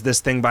who does this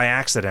thing by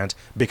accident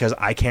because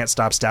I can't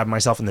stop stabbing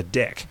myself in the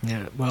dick.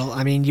 Yeah, well,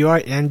 I mean, you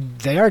are, and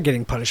they are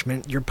getting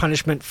punishment. Your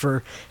punishment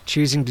for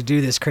choosing to do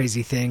this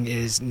crazy thing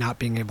is not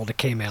being able to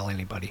K-mail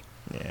anybody.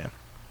 Yeah.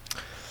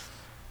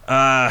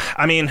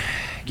 I mean,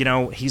 you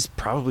know, he's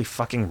probably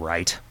fucking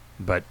right,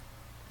 but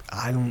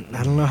I don't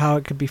know how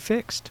it could be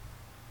fixed.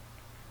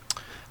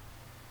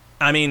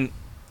 I mean,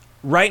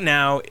 right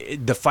now,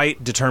 the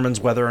fight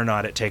determines whether or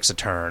not it takes a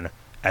turn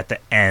at the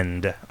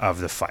end of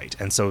the fight.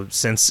 And so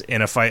since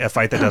in a fight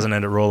that doesn't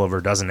end at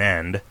rollover doesn't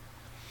end,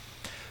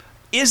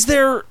 is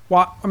there...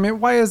 Well, I mean,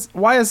 why is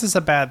this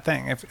a bad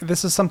thing? If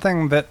this is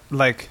something that,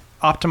 like,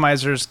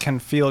 optimizers can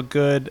feel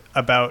good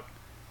about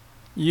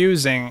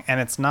using, and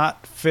it's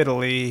not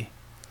fiddly,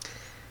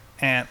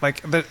 and,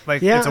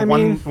 yeah, it's a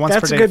once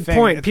per day a good thing.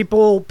 point.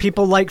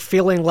 People like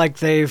feeling like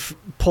they've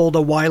pulled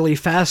a wily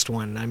fast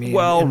one. I mean,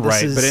 well, and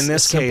right, but in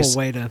this case,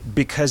 way to...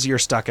 because you're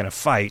stuck in a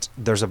fight,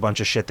 there's a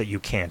bunch of shit that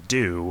you can't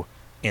do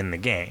in the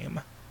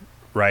game,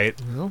 right?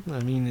 Well,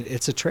 I mean,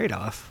 it's a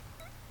trade-off.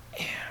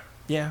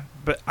 Yeah,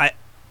 but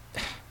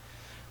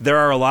there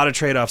are a lot of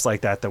trade-offs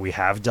like that we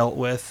have dealt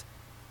with,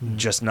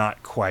 just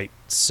not quite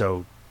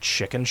so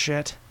chicken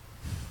shit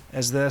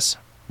as this.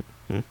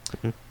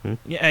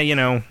 Yeah, you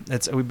know,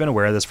 we've been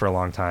aware of this for a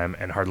long time,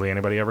 and hardly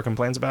anybody ever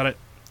complains about it.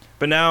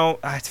 But now,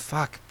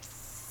 fuck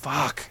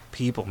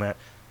people, man.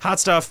 Hot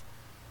Stuff,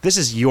 this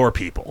is your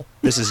people.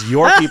 This is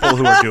your people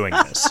who are doing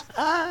this.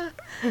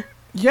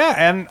 Yeah,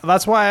 and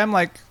that's why I'm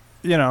like,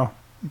 you know,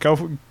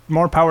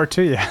 more power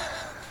to you.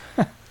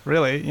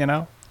 Really, you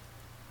know?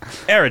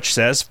 Erich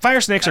says,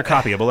 Fire Snakes are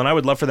copyable, and I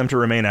would love for them to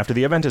remain after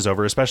the event is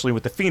over, especially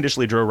with the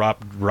fiendishly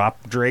drop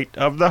rate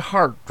of the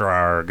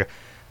Heartdrarg.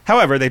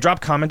 However, they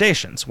drop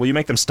commendations. Will you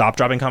make them stop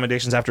dropping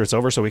commendations after it's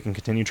over so we can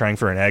continue trying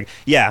for an egg?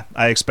 Yeah,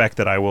 I expect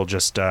that I will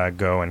just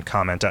go and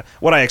comment.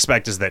 What I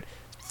expect is that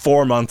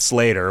 4 months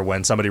later,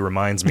 when somebody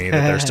reminds me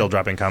that they're still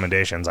dropping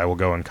commendations, I will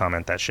go and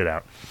comment that shit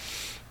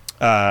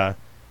out.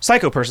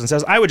 Psycho Person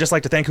says, I would just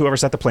like to thank whoever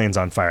set the planes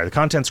on fire. The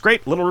content's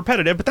great, a little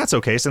repetitive, but that's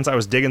okay since I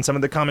was digging some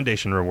of the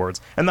commendation rewards.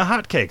 And the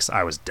hotcakes,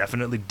 I was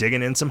definitely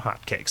digging in some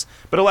hotcakes.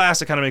 But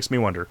alas, it kind of makes me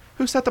wonder,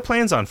 who set the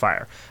planes on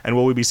fire? And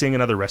will we be seeing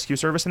another rescue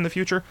service in the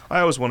future?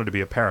 I always wanted to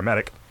be a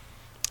paramedic.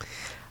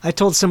 I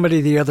told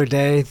somebody the other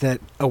day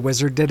that a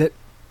wizard did it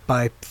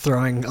by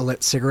throwing a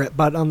lit cigarette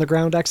butt on the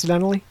ground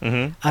accidentally.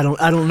 Mm-hmm.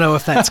 I don't know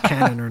if that's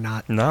canon or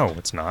not. No,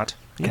 it's not.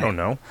 You Okay. don't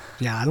know.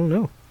 Yeah, I don't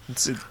know.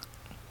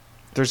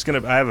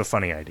 I have a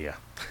funny idea.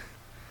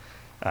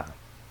 I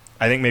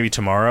think maybe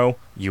tomorrow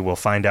you will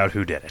find out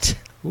who did it.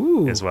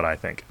 Ooh. Is what I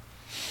think.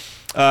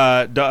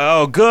 Good.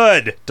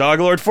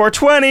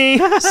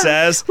 Doglord420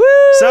 says,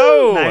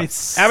 so,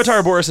 Nice.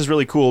 Avatar Boris is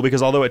really cool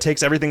because although it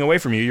takes everything away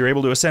from you, you're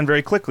able to ascend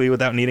very quickly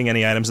without needing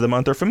any items of the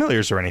month or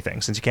familiars or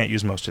anything, since you can't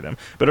use most of them.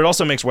 But it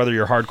also makes whether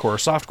you're hardcore or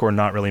softcore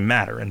not really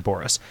matter in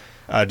Boris.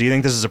 Do you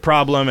think this is a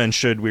problem, and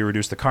should we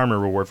reduce the karma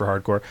reward for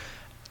hardcore?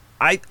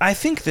 I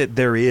think that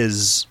there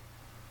is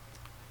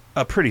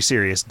a pretty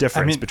serious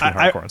difference between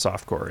hardcore and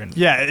softcore. And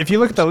yeah, if you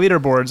look at the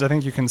leaderboards, I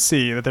think you can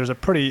see that there's a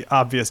pretty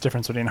obvious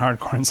difference between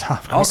hardcore and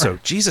softcore. Also,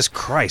 Jesus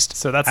Christ.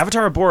 So that's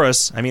Avatar of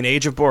Boris,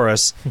 Age of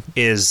Boris,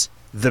 is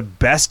the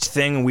best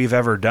thing we've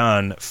ever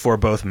done for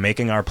both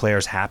making our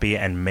players happy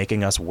and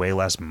making us way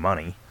less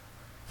money.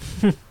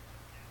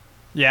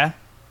 Yeah,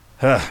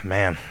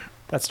 Man.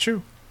 that's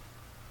true.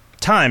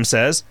 Time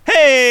says,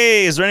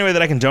 hey, is there any way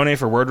that I can donate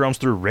for Word Realms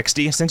through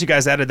Rixty? Since you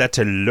guys added that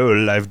to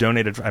LOL, I've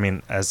donated,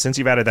 since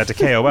you've added that to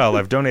KoL,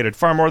 I've donated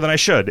far more than I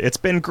should. It's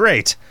been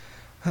great.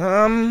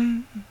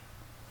 So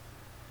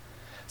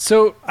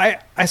So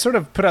I sort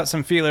of put out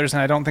some feelers,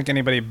 and I don't think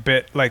anybody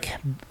bit. Like,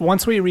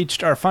 once we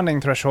reached our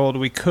funding threshold,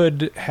 we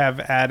could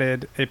have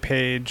added a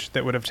page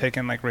that would have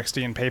taken like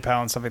Rixty and PayPal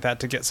and stuff like that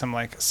to get some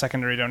like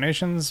secondary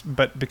donations.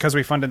 But because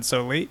we funded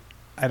so late,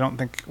 I don't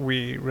think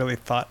we really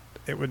thought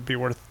it would be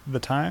worth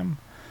the time.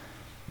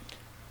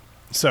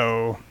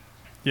 So,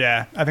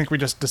 yeah, I think we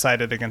just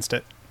decided against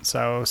it.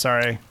 So,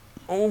 sorry.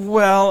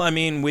 Well, I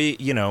mean, we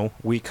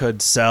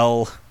could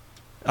sell...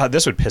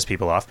 this would piss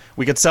people off.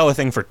 We could sell a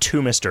thing for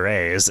 2 Mr.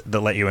 A's that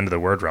let you into the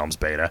Word Realms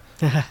beta,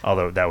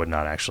 although that would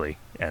not actually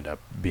end up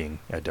being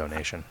a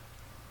donation.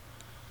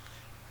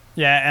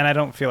 Yeah, and I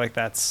don't feel like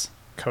that's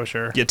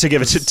kosher. Yeah, to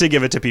give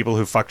it to people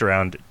who fucked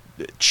around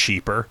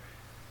cheaper.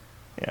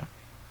 Yeah.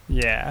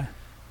 Yeah.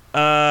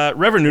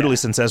 Reverend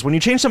Noodleson says, when you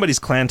change somebody's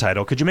clan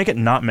title, could you make it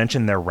not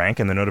mention their rank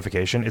in the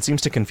notification? It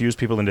seems to confuse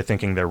people into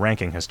thinking their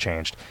ranking has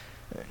changed.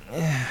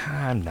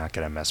 I'm not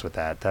going to mess with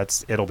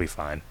that. It'll be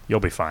fine. You'll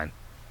be fine.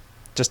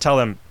 Just tell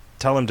them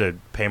to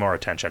pay more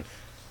attention.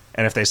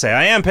 And if they say,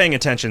 I am paying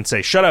attention,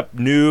 say, shut up,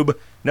 noob.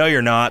 No,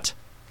 you're not.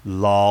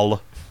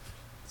 Lol.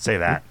 Say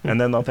that. And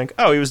then they'll think,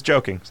 oh, he was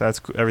joking. So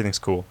everything's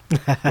cool.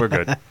 We're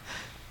good.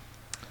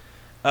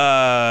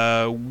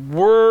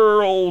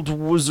 World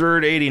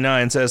Wizard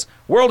 89 says,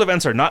 world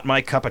events are not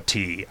my cup of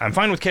tea. I'm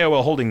fine with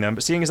KoL holding them,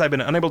 but seeing as I've been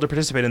unable to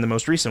participate in the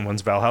most recent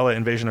ones, Valhalla,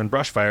 Invasion, and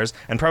Brushfires,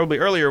 and probably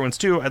earlier ones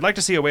too, I'd like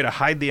to see a way to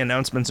hide the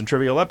announcements and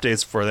trivial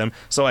updates for them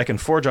so I can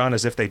forge on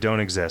as if they don't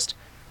exist.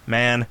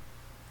 Man,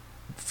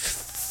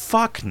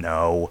 fuck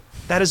no.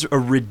 That is a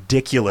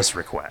ridiculous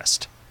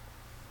request.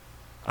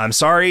 I'm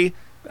sorry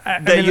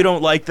that you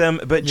don't like them,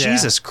 but yeah.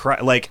 Jesus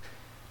Christ, like,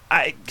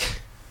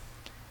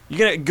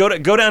 you're gonna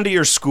go down to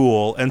your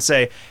school and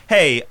say,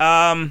 hey,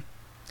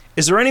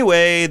 is there any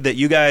way that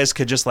you guys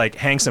could just like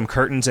hang some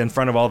curtains in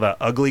front of all the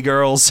ugly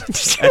girls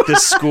at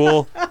this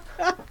school?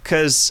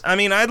 Because, I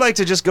mean, I'd like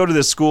to just go to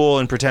this school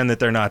and pretend that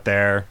they're not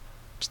there,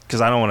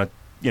 because I don't want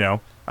to,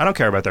 I don't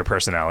care about their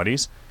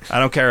personalities. I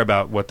don't care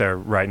about what they're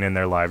writing in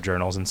their live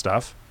journals and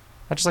stuff.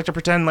 I just like to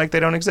pretend like they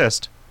don't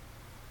exist.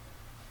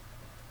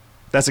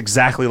 That's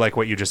exactly like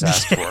what you just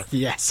asked for.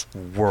 Yes.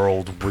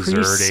 World Wizard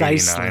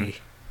Precisely.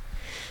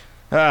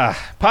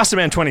 89. Pasta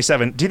Man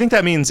 27. Do you think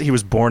that means he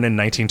was born in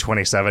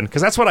 1927?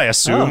 Because that's what I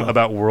assume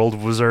about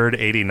World Wizard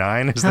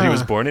 89, is that he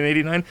was born in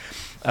 89.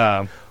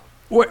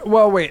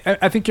 Wait.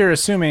 I think you're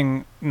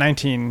assuming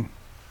 19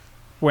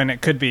 when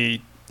it could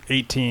be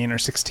 18 or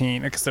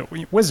 16, because they're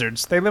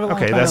wizards. They live a long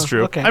time. Okay, that's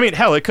true. Okay. I mean,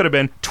 hell, it could have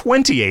been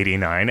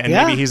 2089, and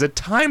maybe he's a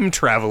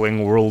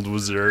time-traveling world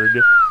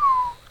wizard.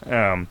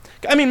 I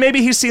mean,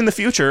 maybe he's seen the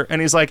future,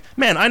 and he's like,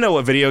 man, I know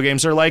what video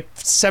games are like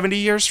 70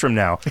 years from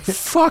now.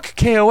 Fuck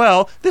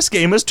KoL, this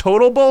game is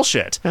total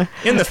bullshit.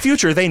 In the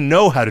future, they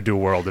know how to do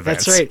world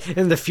events. That's right.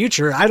 In the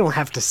future, I don't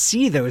have to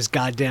see those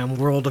goddamn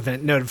world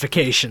event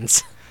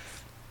notifications.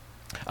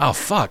 Oh,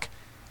 fuck.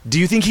 Do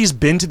you think he's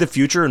been to the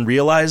future and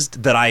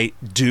realized that I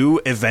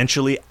do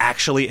eventually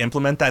actually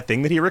implement that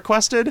thing that he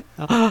requested?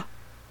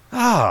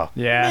 Oh,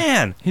 yeah.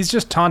 Man. He's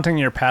just taunting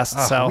your past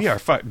self. We are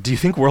Do you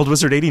think World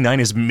Wizard 89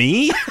 is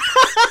me?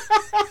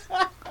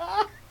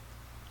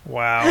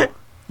 Wow.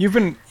 You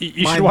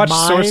should watch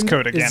Source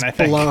Code again, I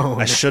think.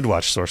 Blown. I should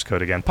watch Source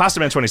Code again.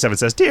 Pastaman27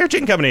 says, Dear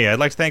Chicken Company, I'd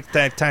like to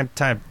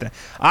thank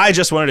I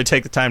just wanted to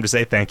take the time to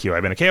say thank you.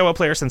 I've been a KoL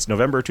player since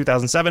November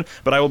 2007,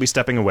 but I will be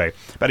stepping away.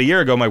 About a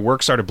year ago, my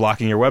work started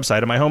blocking your website,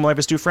 and my home life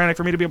is too frantic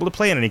for me to be able to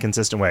play in any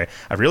consistent way.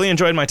 I've really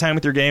enjoyed my time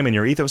with your game, and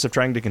your ethos of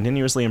trying to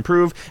continuously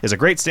improve is a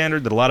great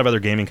standard that a lot of other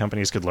gaming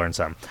companies could learn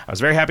some. I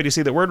was very happy to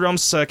see that Word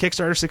Realms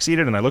Kickstarter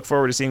succeeded, and I look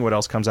forward to seeing what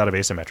else comes out of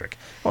Asymmetric.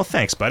 Well,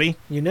 thanks, buddy.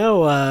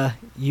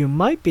 You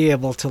might be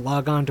able to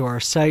log on to our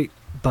site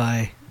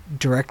by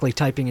directly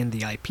typing in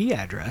the IP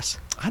address.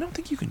 I don't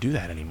think you can do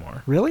that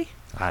anymore. Really?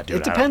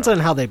 It depends on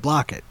how they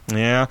block it.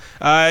 Yeah.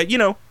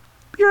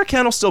 Your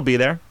account will still be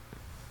there.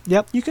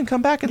 Yep. You can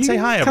come back and say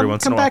hi every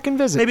once in a while. Come back and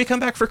visit. Maybe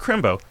come back for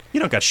Crimbo. You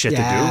don't got shit to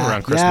do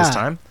around Christmas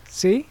time.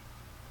 See?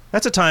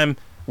 That's a time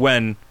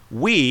when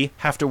we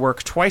have to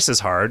work twice as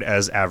hard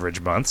as average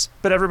months,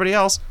 but everybody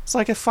else, it's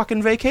like a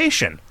fucking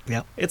vacation.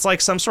 Yep. It's like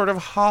some sort of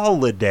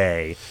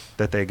holiday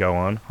that they go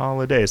on.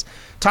 Holidays.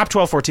 Top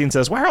 1214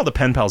 says, why are all the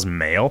pen pals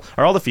male?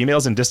 Are all the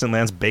females in distant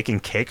lands baking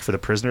cake for the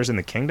prisoners in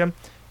the kingdom?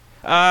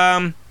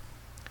 No,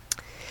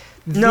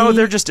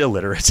 they're just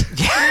illiterate.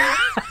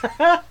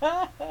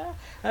 I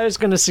was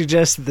going to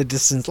suggest that the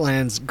Distant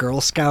Lands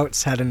Girl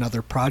Scouts had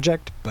another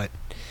project, but...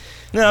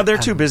 No, they're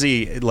too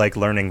busy,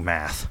 learning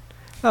math.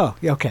 Oh,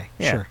 okay,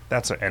 yeah,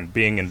 sure. And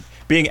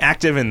being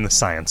active in the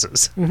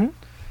sciences. Mm-hmm.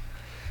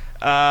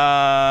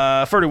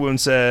 Ferdy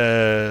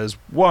says,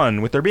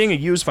 1, with there being a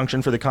use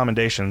function for the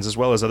commendations, as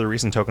well as other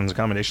recent tokens and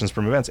commendations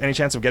from events, any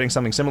chance of getting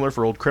something similar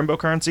for old Crimbo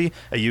currency,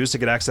 a use to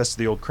get access to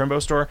the old Crimbo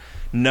store?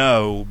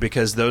 No,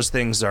 because those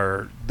things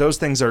are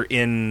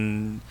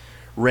in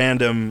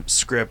random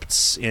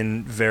scripts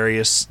in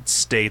various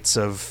states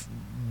of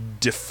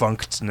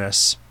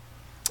defunctness.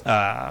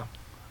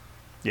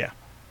 Yeah.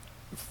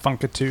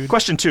 Funkitude.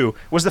 Question 2.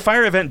 Was the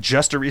fire event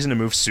just a reason to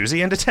move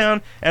Susie into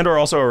town, and or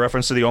also a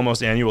reference to the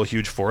almost annual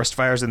huge forest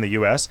fires in the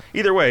U.S.?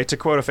 Either way, to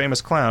quote a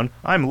famous clown,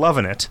 I'm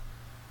loving it.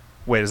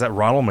 Wait, is that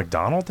Ronald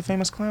McDonald, the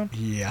famous clown?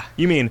 Yeah.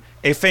 You mean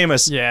a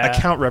famous Yeah.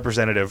 account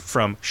representative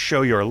from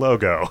Show Your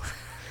Logo,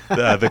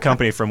 the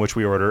company from which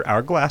we order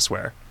our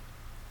glassware.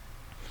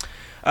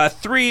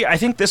 3, I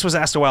think this was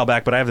asked a while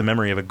back, but I have the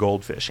memory of a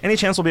goldfish. Any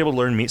chance we'll be able to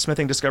learn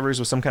meat-smithing discoveries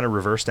with some kind of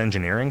reversed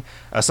engineering?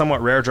 A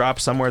somewhat rare drop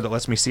somewhere that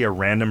lets me see a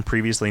random,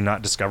 previously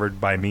not discovered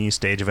by me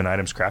stage of an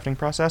item's crafting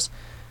process?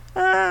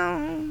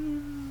 I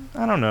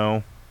don't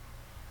know.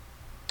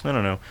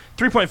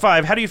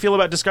 3.5, how do you feel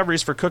about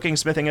discoveries for cooking,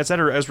 smithing,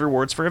 etc. as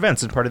rewards for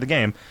events and part of the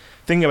game?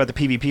 Thinking about the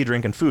PvP,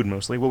 drink, and food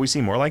mostly. Will we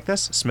see more like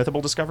this?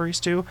 Smithable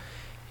discoveries too?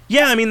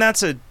 Yeah, I mean,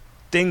 that's a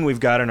thing we've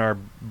got in our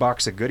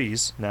box of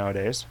goodies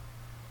nowadays.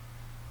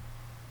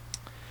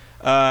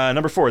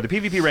 Number 4, the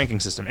PvP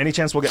ranking system. Any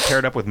chance we'll get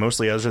paired up with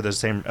mostly others of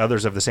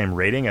the same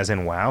rating, as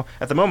in WoW?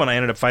 At the moment, I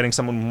ended up fighting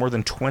someone with more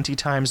than 20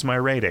 times my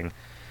rating.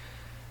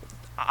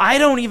 I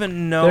don't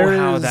even know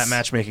how that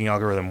matchmaking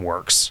algorithm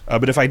works.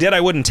 But if I did,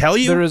 I wouldn't tell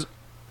you. There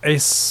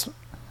is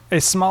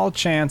a small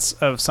chance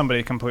of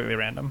somebody completely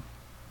random.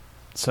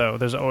 So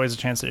there's always a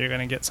chance that you're going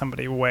to get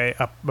somebody way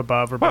up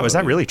above or below. Wow, is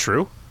that really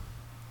true?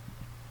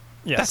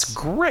 Yes. That's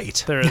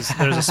great. There's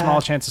a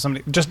small chance of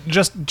somebody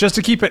just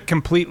to keep it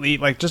completely,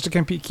 like, just to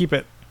keep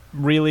it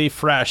really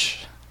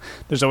fresh.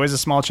 There's always a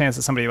small chance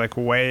that somebody like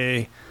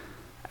way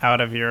out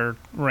of your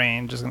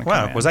range is going to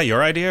come in. Wow, was that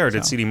your idea, or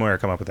did CD Moyer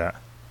come up with that?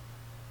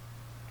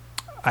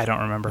 I don't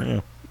remember. Yeah.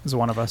 It was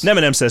one of us.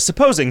 Neminem says,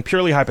 supposing,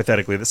 purely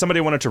hypothetically, that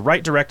somebody wanted to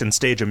write, direct, and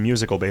stage a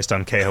musical based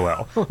on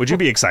KoL, would you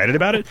be excited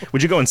about it?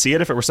 Would you go and see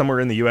it if it were somewhere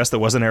in the U.S. that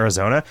wasn't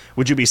Arizona?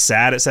 Would you be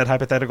sad at said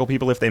hypothetical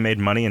people if they made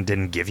money and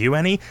didn't give you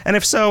any? And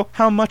if so,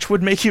 how much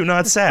would make you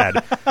not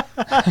sad?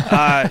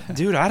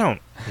 Dude, I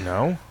don't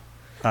know.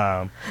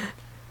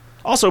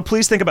 Also,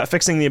 please think about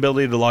fixing the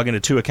ability to log into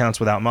 2 accounts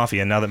without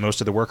Mafia now that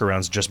most of the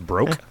workarounds just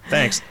broke.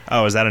 Thanks.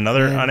 Oh, is that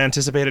another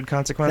unanticipated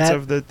consequence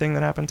of the thing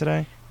that happened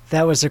today?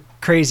 That was a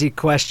crazy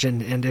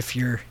question, and if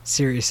you're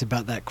serious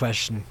about that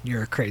question,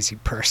 you're a crazy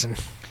person.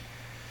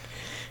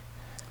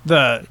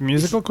 The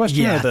musical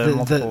question? Yeah,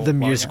 or the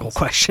musical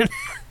question.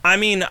 I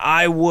mean,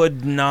 I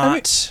would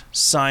not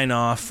sign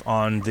off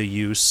on the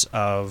use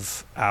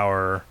of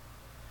our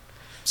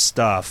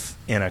stuff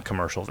in a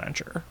commercial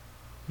venture,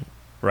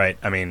 right?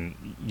 I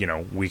mean, you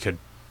know, we could.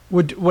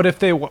 What if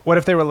they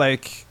were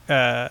like,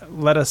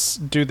 let us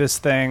do this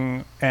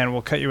thing and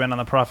we'll cut you in on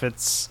the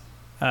profits,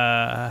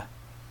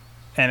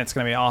 and it's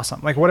going to be awesome.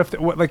 Like, what if it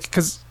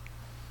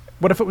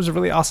was a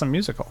really awesome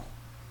musical?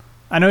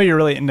 I know you're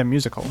really into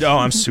musicals. Oh,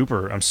 I'm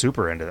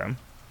super into them.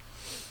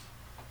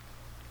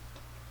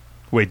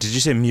 Wait, did you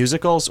say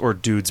musicals or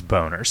dudes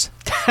boners?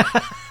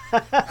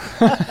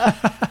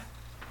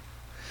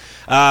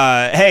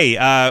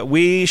 Hey,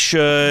 we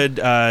should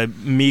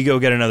me go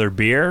get another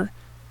beer,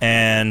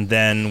 and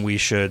then we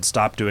should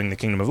stop doing the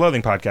Kingdom of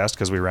Loathing podcast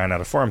because we ran out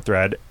of forum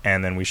thread,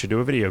 and then we should do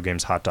a video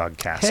games hot dog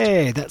cast.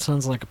 Hey, that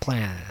sounds like a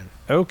plan.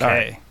 Okay.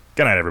 Right.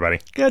 Good night, everybody.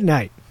 Good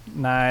night.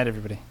 Night, everybody.